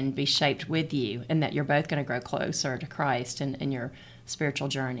grow and be shaped with you, and that you're both going to grow closer to Christ in your spiritual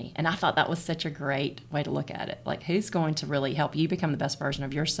journey. And I thought that was such a great way to look at it. Like, who's going to really help you become the best version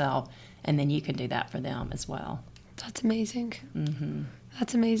of yourself, and then you can do that for them as well. That's amazing.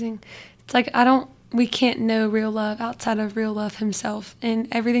 That's amazing. It's like, we can't know real love outside of real love himself. And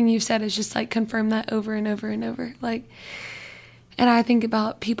everything you've said is just, like, confirm that over and over and over. Like, and I think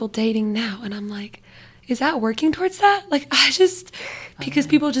about people dating now, and I'm like, is that working towards that? Like, because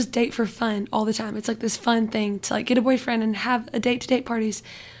people just date for fun all the time. It's like this fun thing to, like, get a boyfriend and have a date-to-date parties.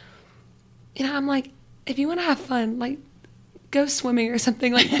 I'm like, if you want to have fun, like, go swimming or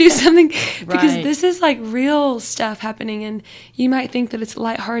something, like, do something, because this is, like, real stuff happening, and you might think that it's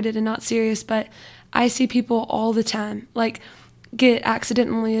lighthearted and not serious, but I see people all the time, like, get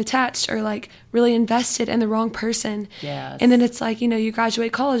accidentally attached or, like, really invested in the wrong person. Yes. And then it's like, you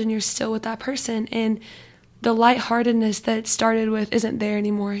graduate college and you're still with that person, and the lightheartedness that it started with isn't there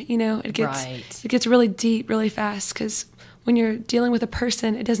anymore. It gets really deep really fast, because when you're dealing with a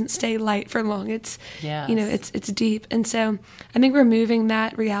person, it doesn't stay light for long. It's it's deep. And so I think removing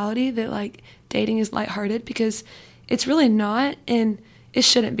that reality that, like, dating is lighthearted, because it's really not, and it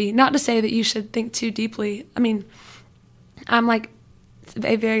shouldn't be. Not to say that you should think too deeply. I mean, I'm, like,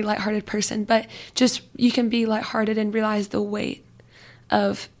 a very lighthearted person, but just you can be lighthearted and realize the weight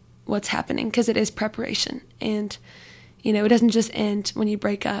of what's happening, because it is preparation. And, it doesn't just end when you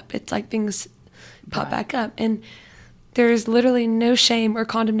break up. It's like things pop back up. And there's literally no shame or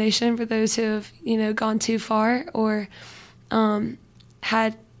condemnation for those who have, gone too far or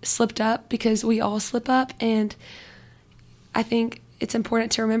had slipped up, because we all slip up. And I think it's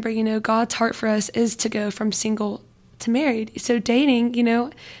important to remember, God's heart for us is to go from single to married. So dating,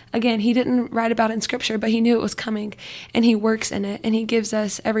 again, he didn't write about it in scripture, but he knew it was coming, and he works in it, and he gives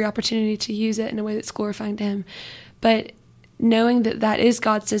us every opportunity to use it in a way that's glorifying to him. But knowing that that is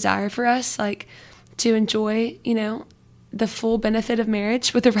God's desire for us, like, to enjoy, the full benefit of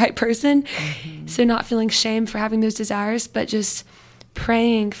marriage with the right person. So not feeling shame for having those desires, but just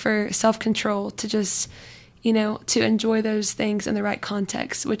praying for self-control to just, to enjoy those things in the right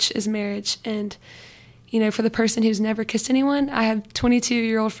context, which is marriage. And for the person who's never kissed anyone, I have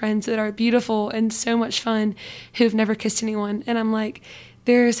 22-year-old friends that are beautiful and so much fun who've never kissed anyone. And I'm like,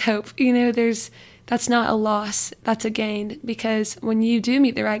 there's hope. That's not a loss. That's a gain. Because when you do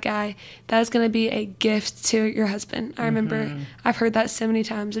meet the right guy, that is going to be a gift to your husband. I remember I've heard that so many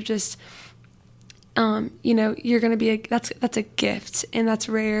times of just, you're going to be that's a gift, and that's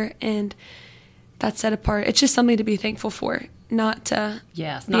rare, and that's set apart. It's just something to be thankful for, not to be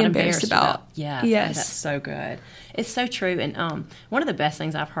embarrassed about. Yes. That's so good. It's so true. And one of the best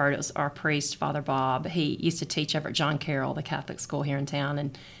things I've heard is our priest, Father Bob. He used to teach over at John Carroll, the Catholic school here in town.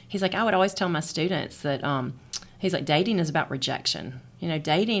 And he's like, I would always tell my students that he's like, dating is about rejection.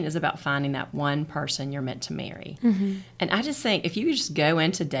 Dating is about finding that one person you're meant to marry. And I just think if you just go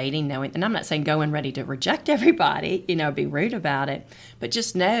into dating knowing, and I'm not saying go in ready to reject everybody, be rude about it, but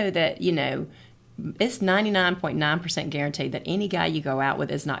just know that, it's 99.9% guaranteed that any guy you go out with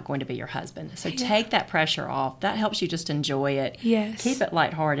is not going to be your husband. So take that pressure off. That helps you just enjoy it. Yes. Keep it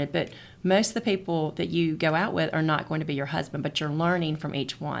lighthearted. But most of the people that you go out with are not going to be your husband, but you're learning from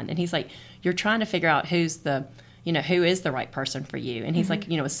each one. And he's like, you're trying to figure out who is the right person for you. And he's like,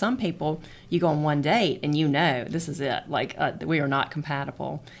 with some people, you go on one date and this is it. Like, we are not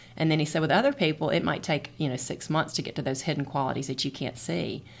compatible. And then he said with other people, it might take, 6 months to get to those hidden qualities that you can't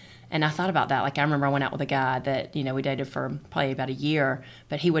see. And I thought about that. Like, I remember I went out with a guy that, we dated for probably about a year,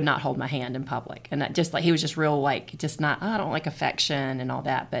 but he would not hold my hand in public. And that just, like, he was just real, like, just not, I don't like affection and all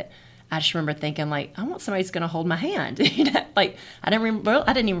that. But I just remember thinking, like, I want somebody who's going to hold my hand. Like, I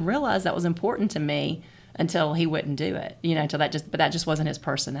didn't even realize that was important to me until he wouldn't do it, until but that just wasn't his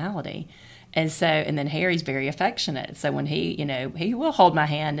personality. And so, and then Harry's very affectionate. So when he will hold my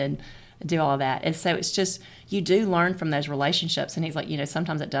hand and do all of that. And so it's just, you do learn from those relationships. And he's like,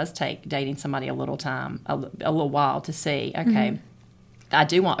 sometimes it does take dating somebody a little time, a little while to see, okay, I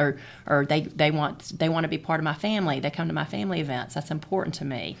do want, or they want to be part of my family. They come to my family events. That's important to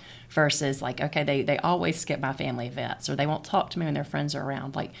me. Versus like, okay, they always skip my family events, or they won't talk to me when their friends are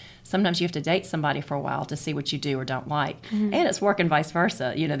around. Like sometimes you have to date somebody for a while to see what you do or don't like. And it's working vice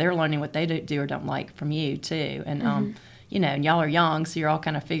versa. They're learning what they do or don't like from you too. And, and y'all are young, so you're all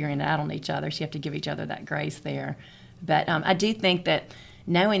kind of figuring it out on each other. So you have to give each other that grace there. But I do think that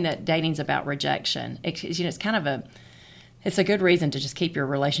knowing that dating's about rejection, it's kind of it's a good reason to just keep your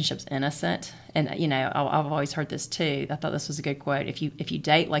relationships innocent. And, I've always heard this too. I thought this was a good quote. If you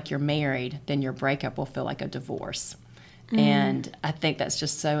date like you're married, then your breakup will feel like a divorce. And I think that's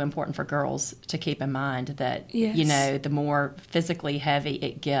just so important for girls to keep in mind that, the more physically heavy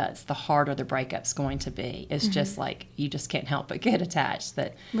it gets, the harder the breakup's going to be. It's just like, you just can't help but get attached.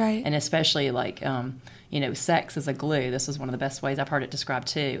 Right. And especially like, sex is a glue. This was one of the best ways I've heard it described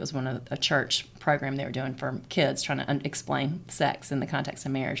too. It was one of a church program they were doing for kids trying to explain sex in the context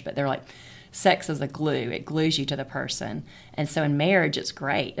of marriage. But they're like, sex is a glue. It glues you to the person. And so in marriage, it's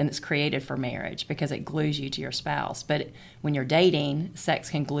great, and it's created for marriage because it glues you to your spouse. But when you're dating, sex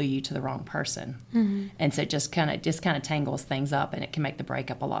can glue you to the wrong person. And so it just kind of tangles things up, and it can make the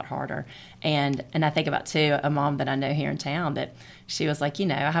breakup a lot harder. And I think about, too, a mom that I know here in town that she was like,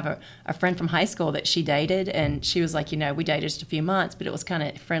 I have a friend from high school that she dated, and she was like, we dated just a few months, but it was kind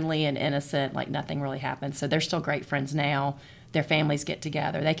of friendly and innocent, like nothing really happened. So they're still great friends now. Their families get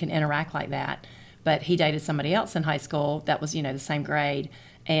together. They can interact like that. But he dated somebody else in high school that was, the same grade,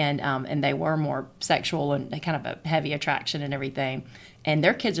 and they were more sexual and kind of a heavy attraction and everything. And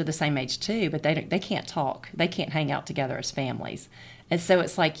their kids are the same age too, but they can't talk. They can't hang out together as families. And so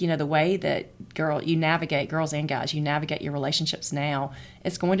it's like, the way that you navigate, girls and guys, you navigate your relationships now,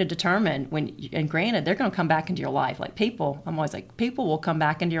 it's going to determine and granted, they're going to come back into your life. Like I'm always like, people will come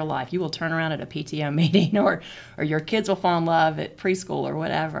back into your life. You will turn around at a PTO meeting or your kids will fall in love at preschool or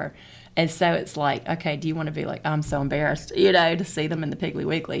whatever. And so it's like, okay, do you want to be like, I'm so embarrassed, to see them in the Piggly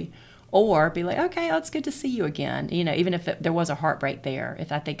Wiggly? Or be like, okay, it's good to see you again. Even if there was a heartbreak there.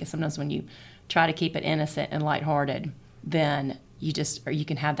 If I think sometimes when you try to keep it innocent and lighthearted, then you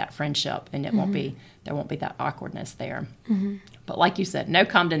can have that friendship, and there won't be that awkwardness there. But like you said, no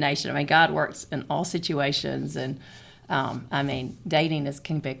condemnation. I mean, God works in all situations, and dating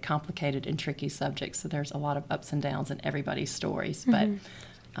can be a complicated and tricky subject. So there's a lot of ups and downs in everybody's stories.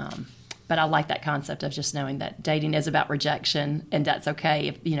 But I like that concept of just knowing that dating is about rejection, and that's okay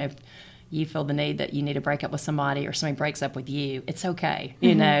if you feel the need that you need to break up with somebody, or somebody breaks up with you. It's okay,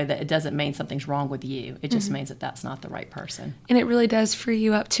 that it doesn't mean something's wrong with you. It just means that that's not the right person. And it really does free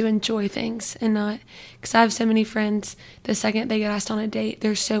you up to enjoy things, and not, because I have so many friends, the second they get asked on a date,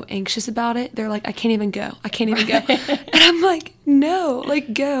 they're so anxious about it. They're like, I can't even go. And I'm like, no,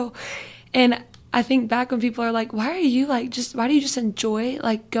 like, go. And I think back when people are like, why do you just enjoy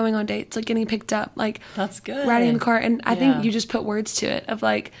like going on dates, like getting picked up, like that's good, riding in the car? And I think you just put words to it of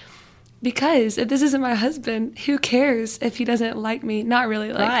like, because if this isn't my husband, who cares if he doesn't like me? Not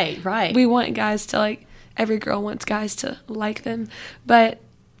really. Like, right. We want guys to like, every girl wants guys to like them. But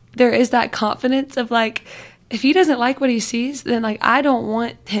there is that confidence of like, if he doesn't like what he sees, then like, I don't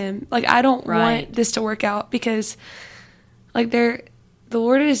want him. Like, I don't want this to work out, because like the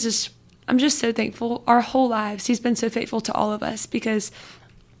Lord is just, I'm just so thankful. Our whole lives, he's been so faithful to all of us, because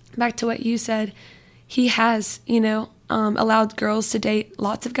back to what you said, he has, allowed girls to date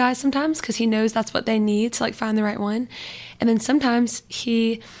lots of guys sometimes, because he knows that's what they need to like find the right one. And then sometimes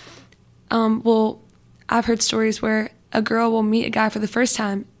he I've heard stories where a girl will meet a guy for the first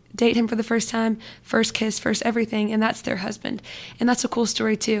time, date him for the first time, first kiss, first everything, and that's their husband. And that's a cool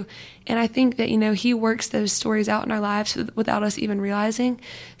story too. And I think that, he works those stories out in our lives without us even realizing.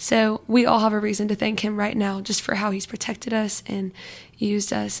 So we all have a reason to thank him right now, just for how he's protected us and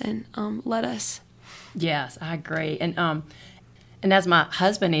used us and led us. Yes, I agree. And as my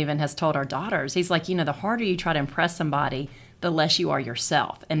husband even has told our daughters, he's like, the harder you try to impress somebody, the less you are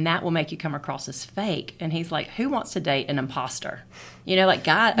yourself. And that will make you come across as fake. And he's like, who wants to date an imposter? A good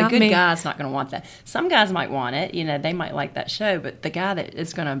guy's not going to want that. Some guys might want it. They might like that show. But the guy that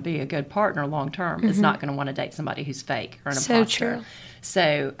is going to be a good partner long term is not going to want to date somebody who's fake or an imposter. So true.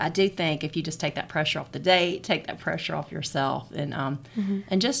 So I do think if you just take that pressure off the date, take that pressure off yourself, and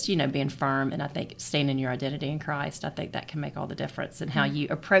just, being firm, and I think staying in your identity in Christ, I think that can make all the difference in how you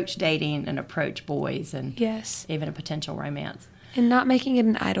approach dating and approach boys and even a potential romance. And not making it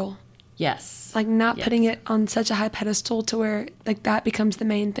an idol. Yes. Like not putting it on such a high pedestal to where like that becomes the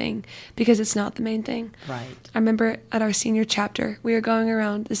main thing, because it's not the main thing. Right. I remember at our senior chapter, we were going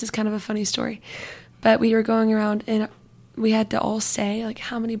around, this is kind of a funny story, but we were going around and we had to all say like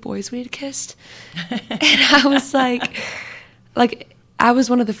how many boys we had kissed. And I was like I was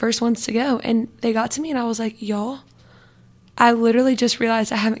one of the first ones to go, and they got to me and I was like, y'all, I literally just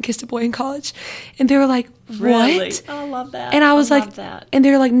realized I haven't kissed a boy in college. And they were like, what? Really? Oh, I love that. And I was like, and they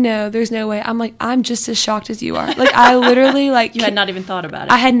were like, no, there's no way. I'm like, I'm just as shocked as you are. Like, I literally like. You had not even thought about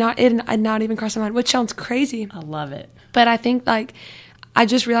it. I had not, it had not even crossed my mind, which sounds crazy. I love it. But I think like, I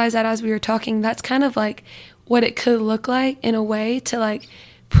just realized that as we were talking, that's kind of like what it could look like in a way to like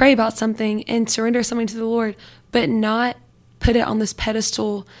pray about something and surrender something to the Lord, but not put it on this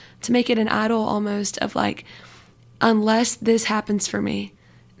pedestal to make it an idol almost of like, unless this happens for me,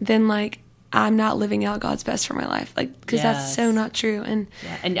 then like I'm not living out God's best for my life, like because that's so not true. And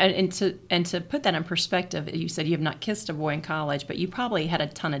and to put that in perspective, you said you have not kissed a boy in college, but you probably had a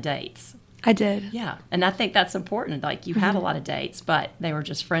ton of dates. I did. Yeah, and I think that's important. Like you had a lot of dates, but they were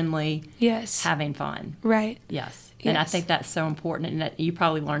just friendly. Yes. Having fun. Right. Yes. And I think that's so important, and that you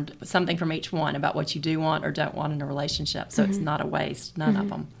probably learned something from each one about what you do want or don't want in a relationship. So it's not a waste. None of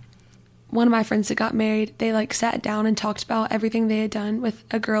them. One of my friends that got married, they like sat down and talked about everything they had done with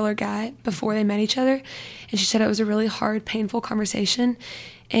a girl or guy before they met each other. And she said it was a really hard, painful conversation.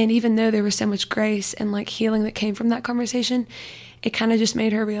 And even though there was so much grace and like healing that came from that conversation, it kind of just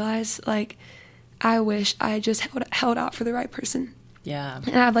made her realize like, I wish I had just held out for the right person. Yeah.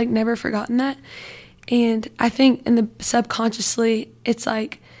 And I've like never forgotten that. And I think in the subconsciously, it's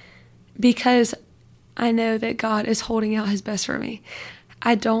like, because I know that God is holding out his best for me,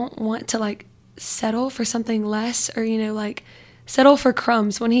 I don't want to like settle for something less, or, you know, like settle for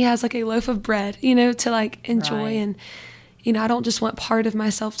crumbs when he has like a loaf of bread, you know, to like enjoy. Right. And, you know, I don't just want part of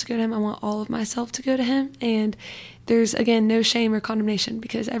myself to go to him. I want all of myself to go to him. And there's, again, no shame or condemnation,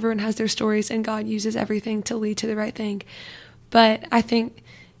 because everyone has their stories and God uses everything to lead to the right thing. But I think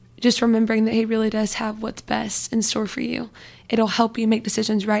just remembering that he really does have what's best in store for you, it'll help you make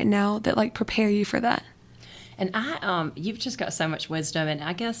decisions right now that like prepare you for that. And you've just got so much wisdom, and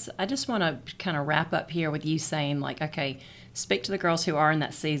I guess I just want to kind of wrap up here with you saying, like, okay, speak to the girls who are in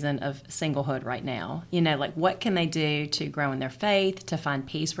that season of singlehood right now. You know, like, what can they do to grow in their faith, to find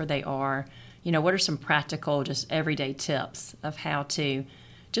peace where they are? You know, what are some practical, just everyday tips of how to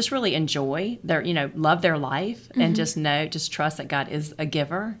just really enjoy their, you know, love their life, and just trust that God is a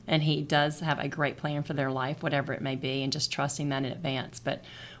giver and he does have a great plan for their life, whatever it may be, and just trusting that in advance. But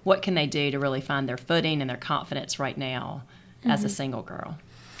what can they do to really find their footing and their confidence right now as a single girl?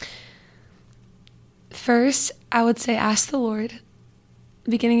 First, I would say ask the Lord.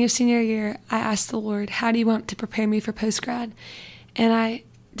 Beginning of senior year, I asked the Lord, how do you want to prepare me for post-grad? And I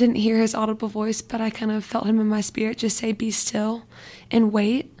didn't hear his audible voice, but I kind of felt him in my spirit just say, be still and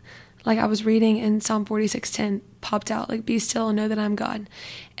wait. Like I was reading in Psalm 46:10 popped out, like, be still and know that I'm God.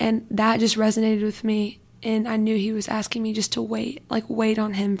 And that just resonated with me. And I knew he was asking me just to wait, like wait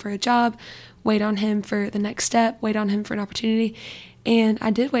on him for a job, wait on him for the next step, wait on him for an opportunity. And I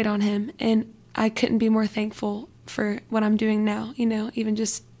did wait on him, and I couldn't be more thankful for what I'm doing now, you know, even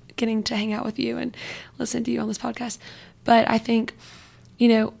just getting to hang out with you and listen to you on this podcast. But I think, you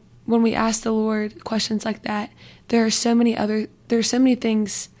know, when we ask the Lord questions like that, there are so many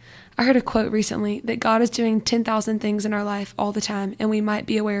things. I heard a quote recently that God is doing 10,000 things in our life all the time, and we might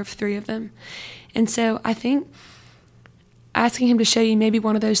be aware of 3 of them. And so I think asking him to show you maybe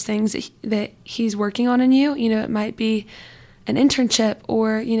one of those things that he's working on in you, you know, it might be an internship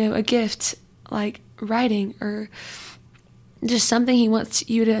or, you know, a gift like writing, or just something he wants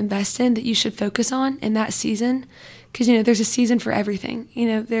you to invest in that you should focus on in that season. Because, you know, there's a season for everything, you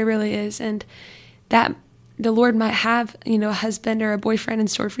know, there really is. And that the Lord might have, you know, a husband or a boyfriend in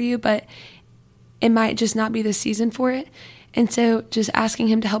store for you, but it might just not be the season for it. And so just asking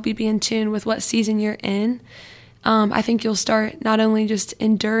him to help you be in tune with what season you're in, I think you'll start not only just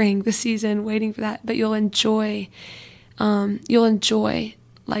enduring the season, waiting for that, but you'll enjoy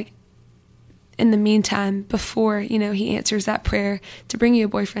like in the meantime, before, you know, he answers that prayer to bring you a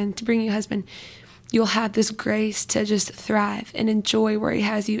boyfriend, to bring you a husband, you'll have this grace to just thrive and enjoy where he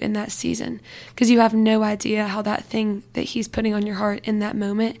has you in that season. Because you have no idea how that thing that he's putting on your heart in that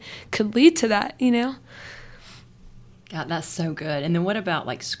moment could lead to that, you know? God, that's so good. And then what about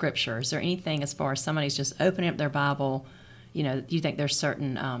like scripture? Is there anything as far as somebody's just opening up their Bible, you know, do you think there's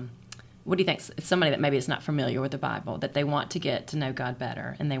certain, what do you think, somebody that maybe is not familiar with the Bible, that they want to get to know God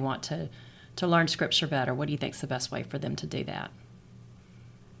better and they want to learn scripture better, what do you think is the best way for them to do that?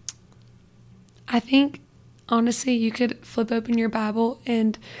 I think, honestly, you could flip open your Bible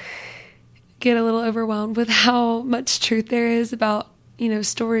and get a little overwhelmed with how much truth there is about,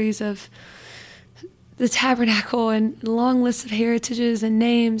 stories of the tabernacle and long lists of heritages and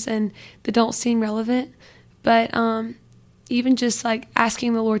names and that don't seem relevant. But even just like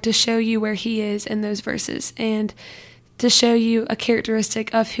asking the Lord to show you where he is in those verses and to show you a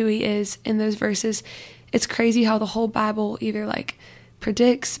characteristic of who he is in those verses. It's crazy how the whole Bible either like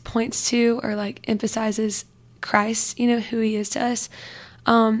predicts, points to, or like emphasizes Christ, who he is to us.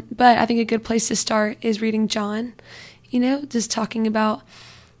 But I think a good place to start is reading John, just talking about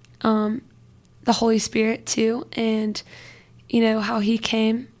the Holy Spirit too, and, how he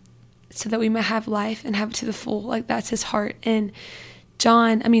came so that we might have life and have it to the full. Like that's his heart. And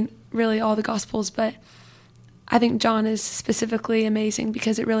John, really all the Gospels, but I think John is specifically amazing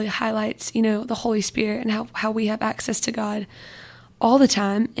because it really highlights, the Holy Spirit and how we have access to God all the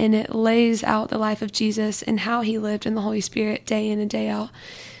time. And it lays out the life of Jesus and how he lived in the Holy Spirit day in and day out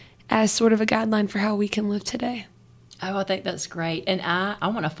as sort of a guideline for how we can live today. Oh, I think that's great. And I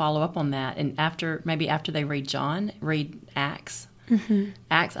want to follow up on that. And after they read John, read Acts. Mm-hmm.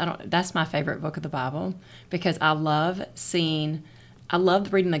 Acts, that's my favorite book of the Bible because I love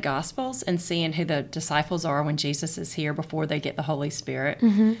reading the Gospels and seeing who the disciples are when Jesus is here before they get the Holy Spirit.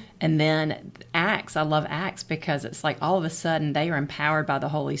 Mm-hmm. And then Acts, I love Acts because it's like all of a sudden they are empowered by the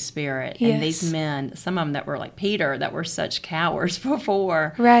Holy Spirit. Yes. And these men, some of them that were like Peter, that were such cowards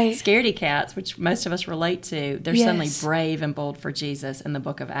before, right, scaredy cats, which most of us relate to, they're suddenly brave and bold for Jesus in the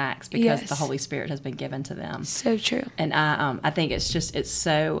book of Acts because the Holy Spirit has been given to them. So true. And I think it's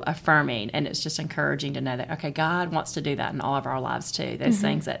so affirming and it's just encouraging to know that, okay, God wants to do that in all of our lives too. Those mm-hmm.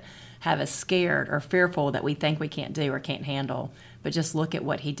 things that have us scared or fearful that we think we can't do or can't handle. But just look at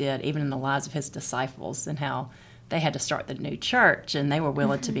what he did, even in the lives of his disciples and how they had to start the new church and they were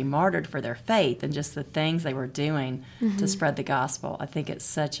willing mm-hmm. to be martyred for their faith and just the things they were doing mm-hmm. to spread the gospel. I think it's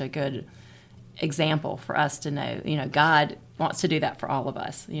such a good example for us to know, God wants to do that for all of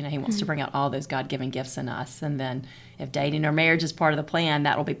us. He wants mm-hmm. to bring out all those God-given gifts in us. And then if dating or marriage is part of the plan,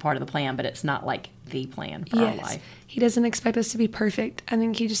 that will be part of the plan, but it's not like the plan for our life. He doesn't expect us to be perfect. I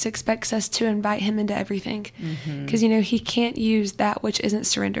think he just expects us to invite him into everything. Because, mm-hmm. He can't use that which isn't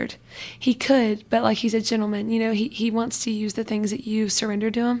surrendered. He could, but like he's a gentleman, he wants to use the things that you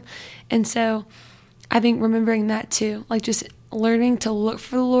surrender to him. And so I think remembering that too, like just learning to look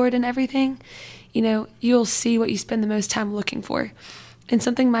for the Lord in everything, you'll see what you spend the most time looking for. And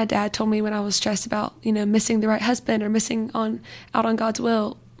something my dad told me when I was stressed about, missing the right husband or missing out on God's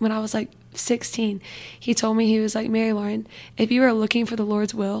will when I was like 16, he told me, he was like, Mary Lauren, if you are looking for the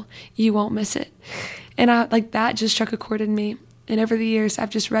Lord's will, you won't miss it. And that just struck a chord in me. And over the years, I've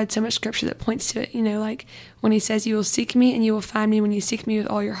just read so much scripture that points to it, like when he says, you will seek me and you will find me when you seek me with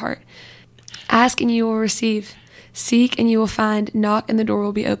all your heart. Ask and you will receive. Seek and you will find. Knock and the door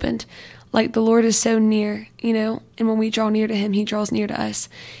will be opened. Like the Lord is so near, and when we draw near to him, he draws near to us.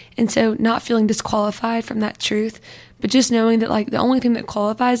 And so not feeling disqualified from that truth, but just knowing that like the only thing that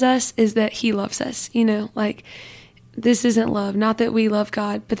qualifies us is that he loves us, like this isn't love, not that we love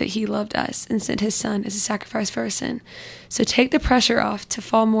God, but that he loved us and sent his son as a sacrifice for our sin. So take the pressure off to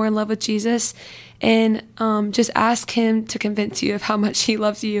fall more in love with Jesus and just ask him to convince you of how much he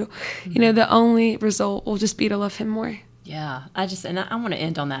loves you. Mm-hmm. The only result will just be to love him more. Yeah, I want to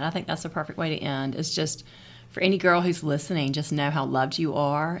end on that. I think that's the perfect way to end. Is just for any girl who's listening, just know how loved you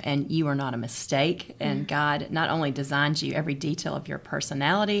are and you are not a mistake. And God not only designed you, every detail of your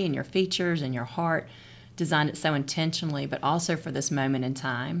personality and your features and your heart, designed it so intentionally, but also for this moment in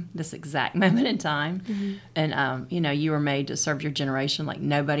time, this exact moment in time. Mm-hmm. And, you were made to serve your generation like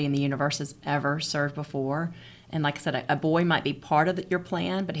nobody in the universe has ever served before. And like I said, a boy might be part of your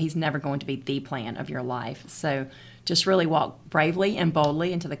plan, but he's never going to be the plan of your life. So just really walk bravely and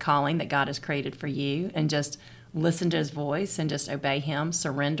boldly into the calling that God has created for you and just listen to his voice and just obey him,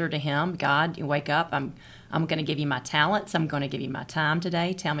 surrender to him. God, you wake up, I'm going to give you my talents. I'm going to give you my time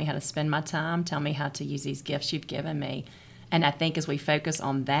today. Tell me how to spend my time. Tell me how to use these gifts you've given me. And I think as we focus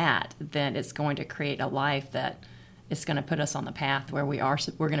on that, then it's going to create a life that it's going to put us on the path where we're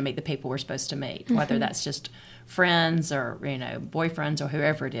going to meet the people we're supposed to meet, mm-hmm. whether that's just friends or, boyfriends or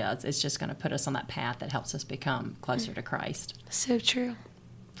whoever it is. It's just going to put us on that path that helps us become closer to Christ. So true.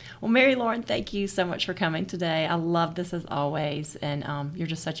 Well, Mary Lauren, thank you so much for coming today. I love this as always, and you're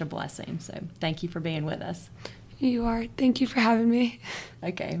just such a blessing. So thank you for being with us. You are. Thank you for having me.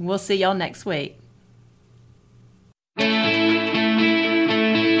 Okay. We'll see y'all next week.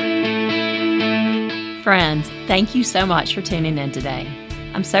 Friends, thank you so much for tuning in today.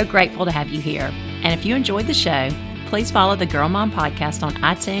 I'm so grateful to have you here. And if you enjoyed the show, please follow the Girl Mom Podcast on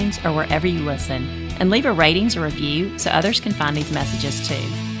iTunes or wherever you listen, and leave a ratings or review so others can find these messages too.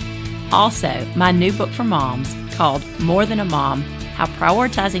 Also, my new book for moms called More Than a Mom, How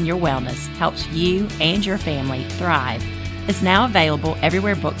Prioritizing Your Wellness Helps You and Your Family Thrive, is now available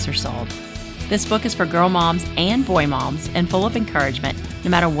everywhere books are sold. This book is for girl moms and boy moms and full of encouragement no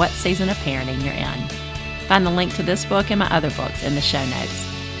matter what season of parenting you're in. Find the link to this book and my other books in the show notes.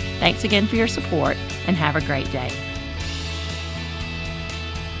 Thanks again for your support and have a great day.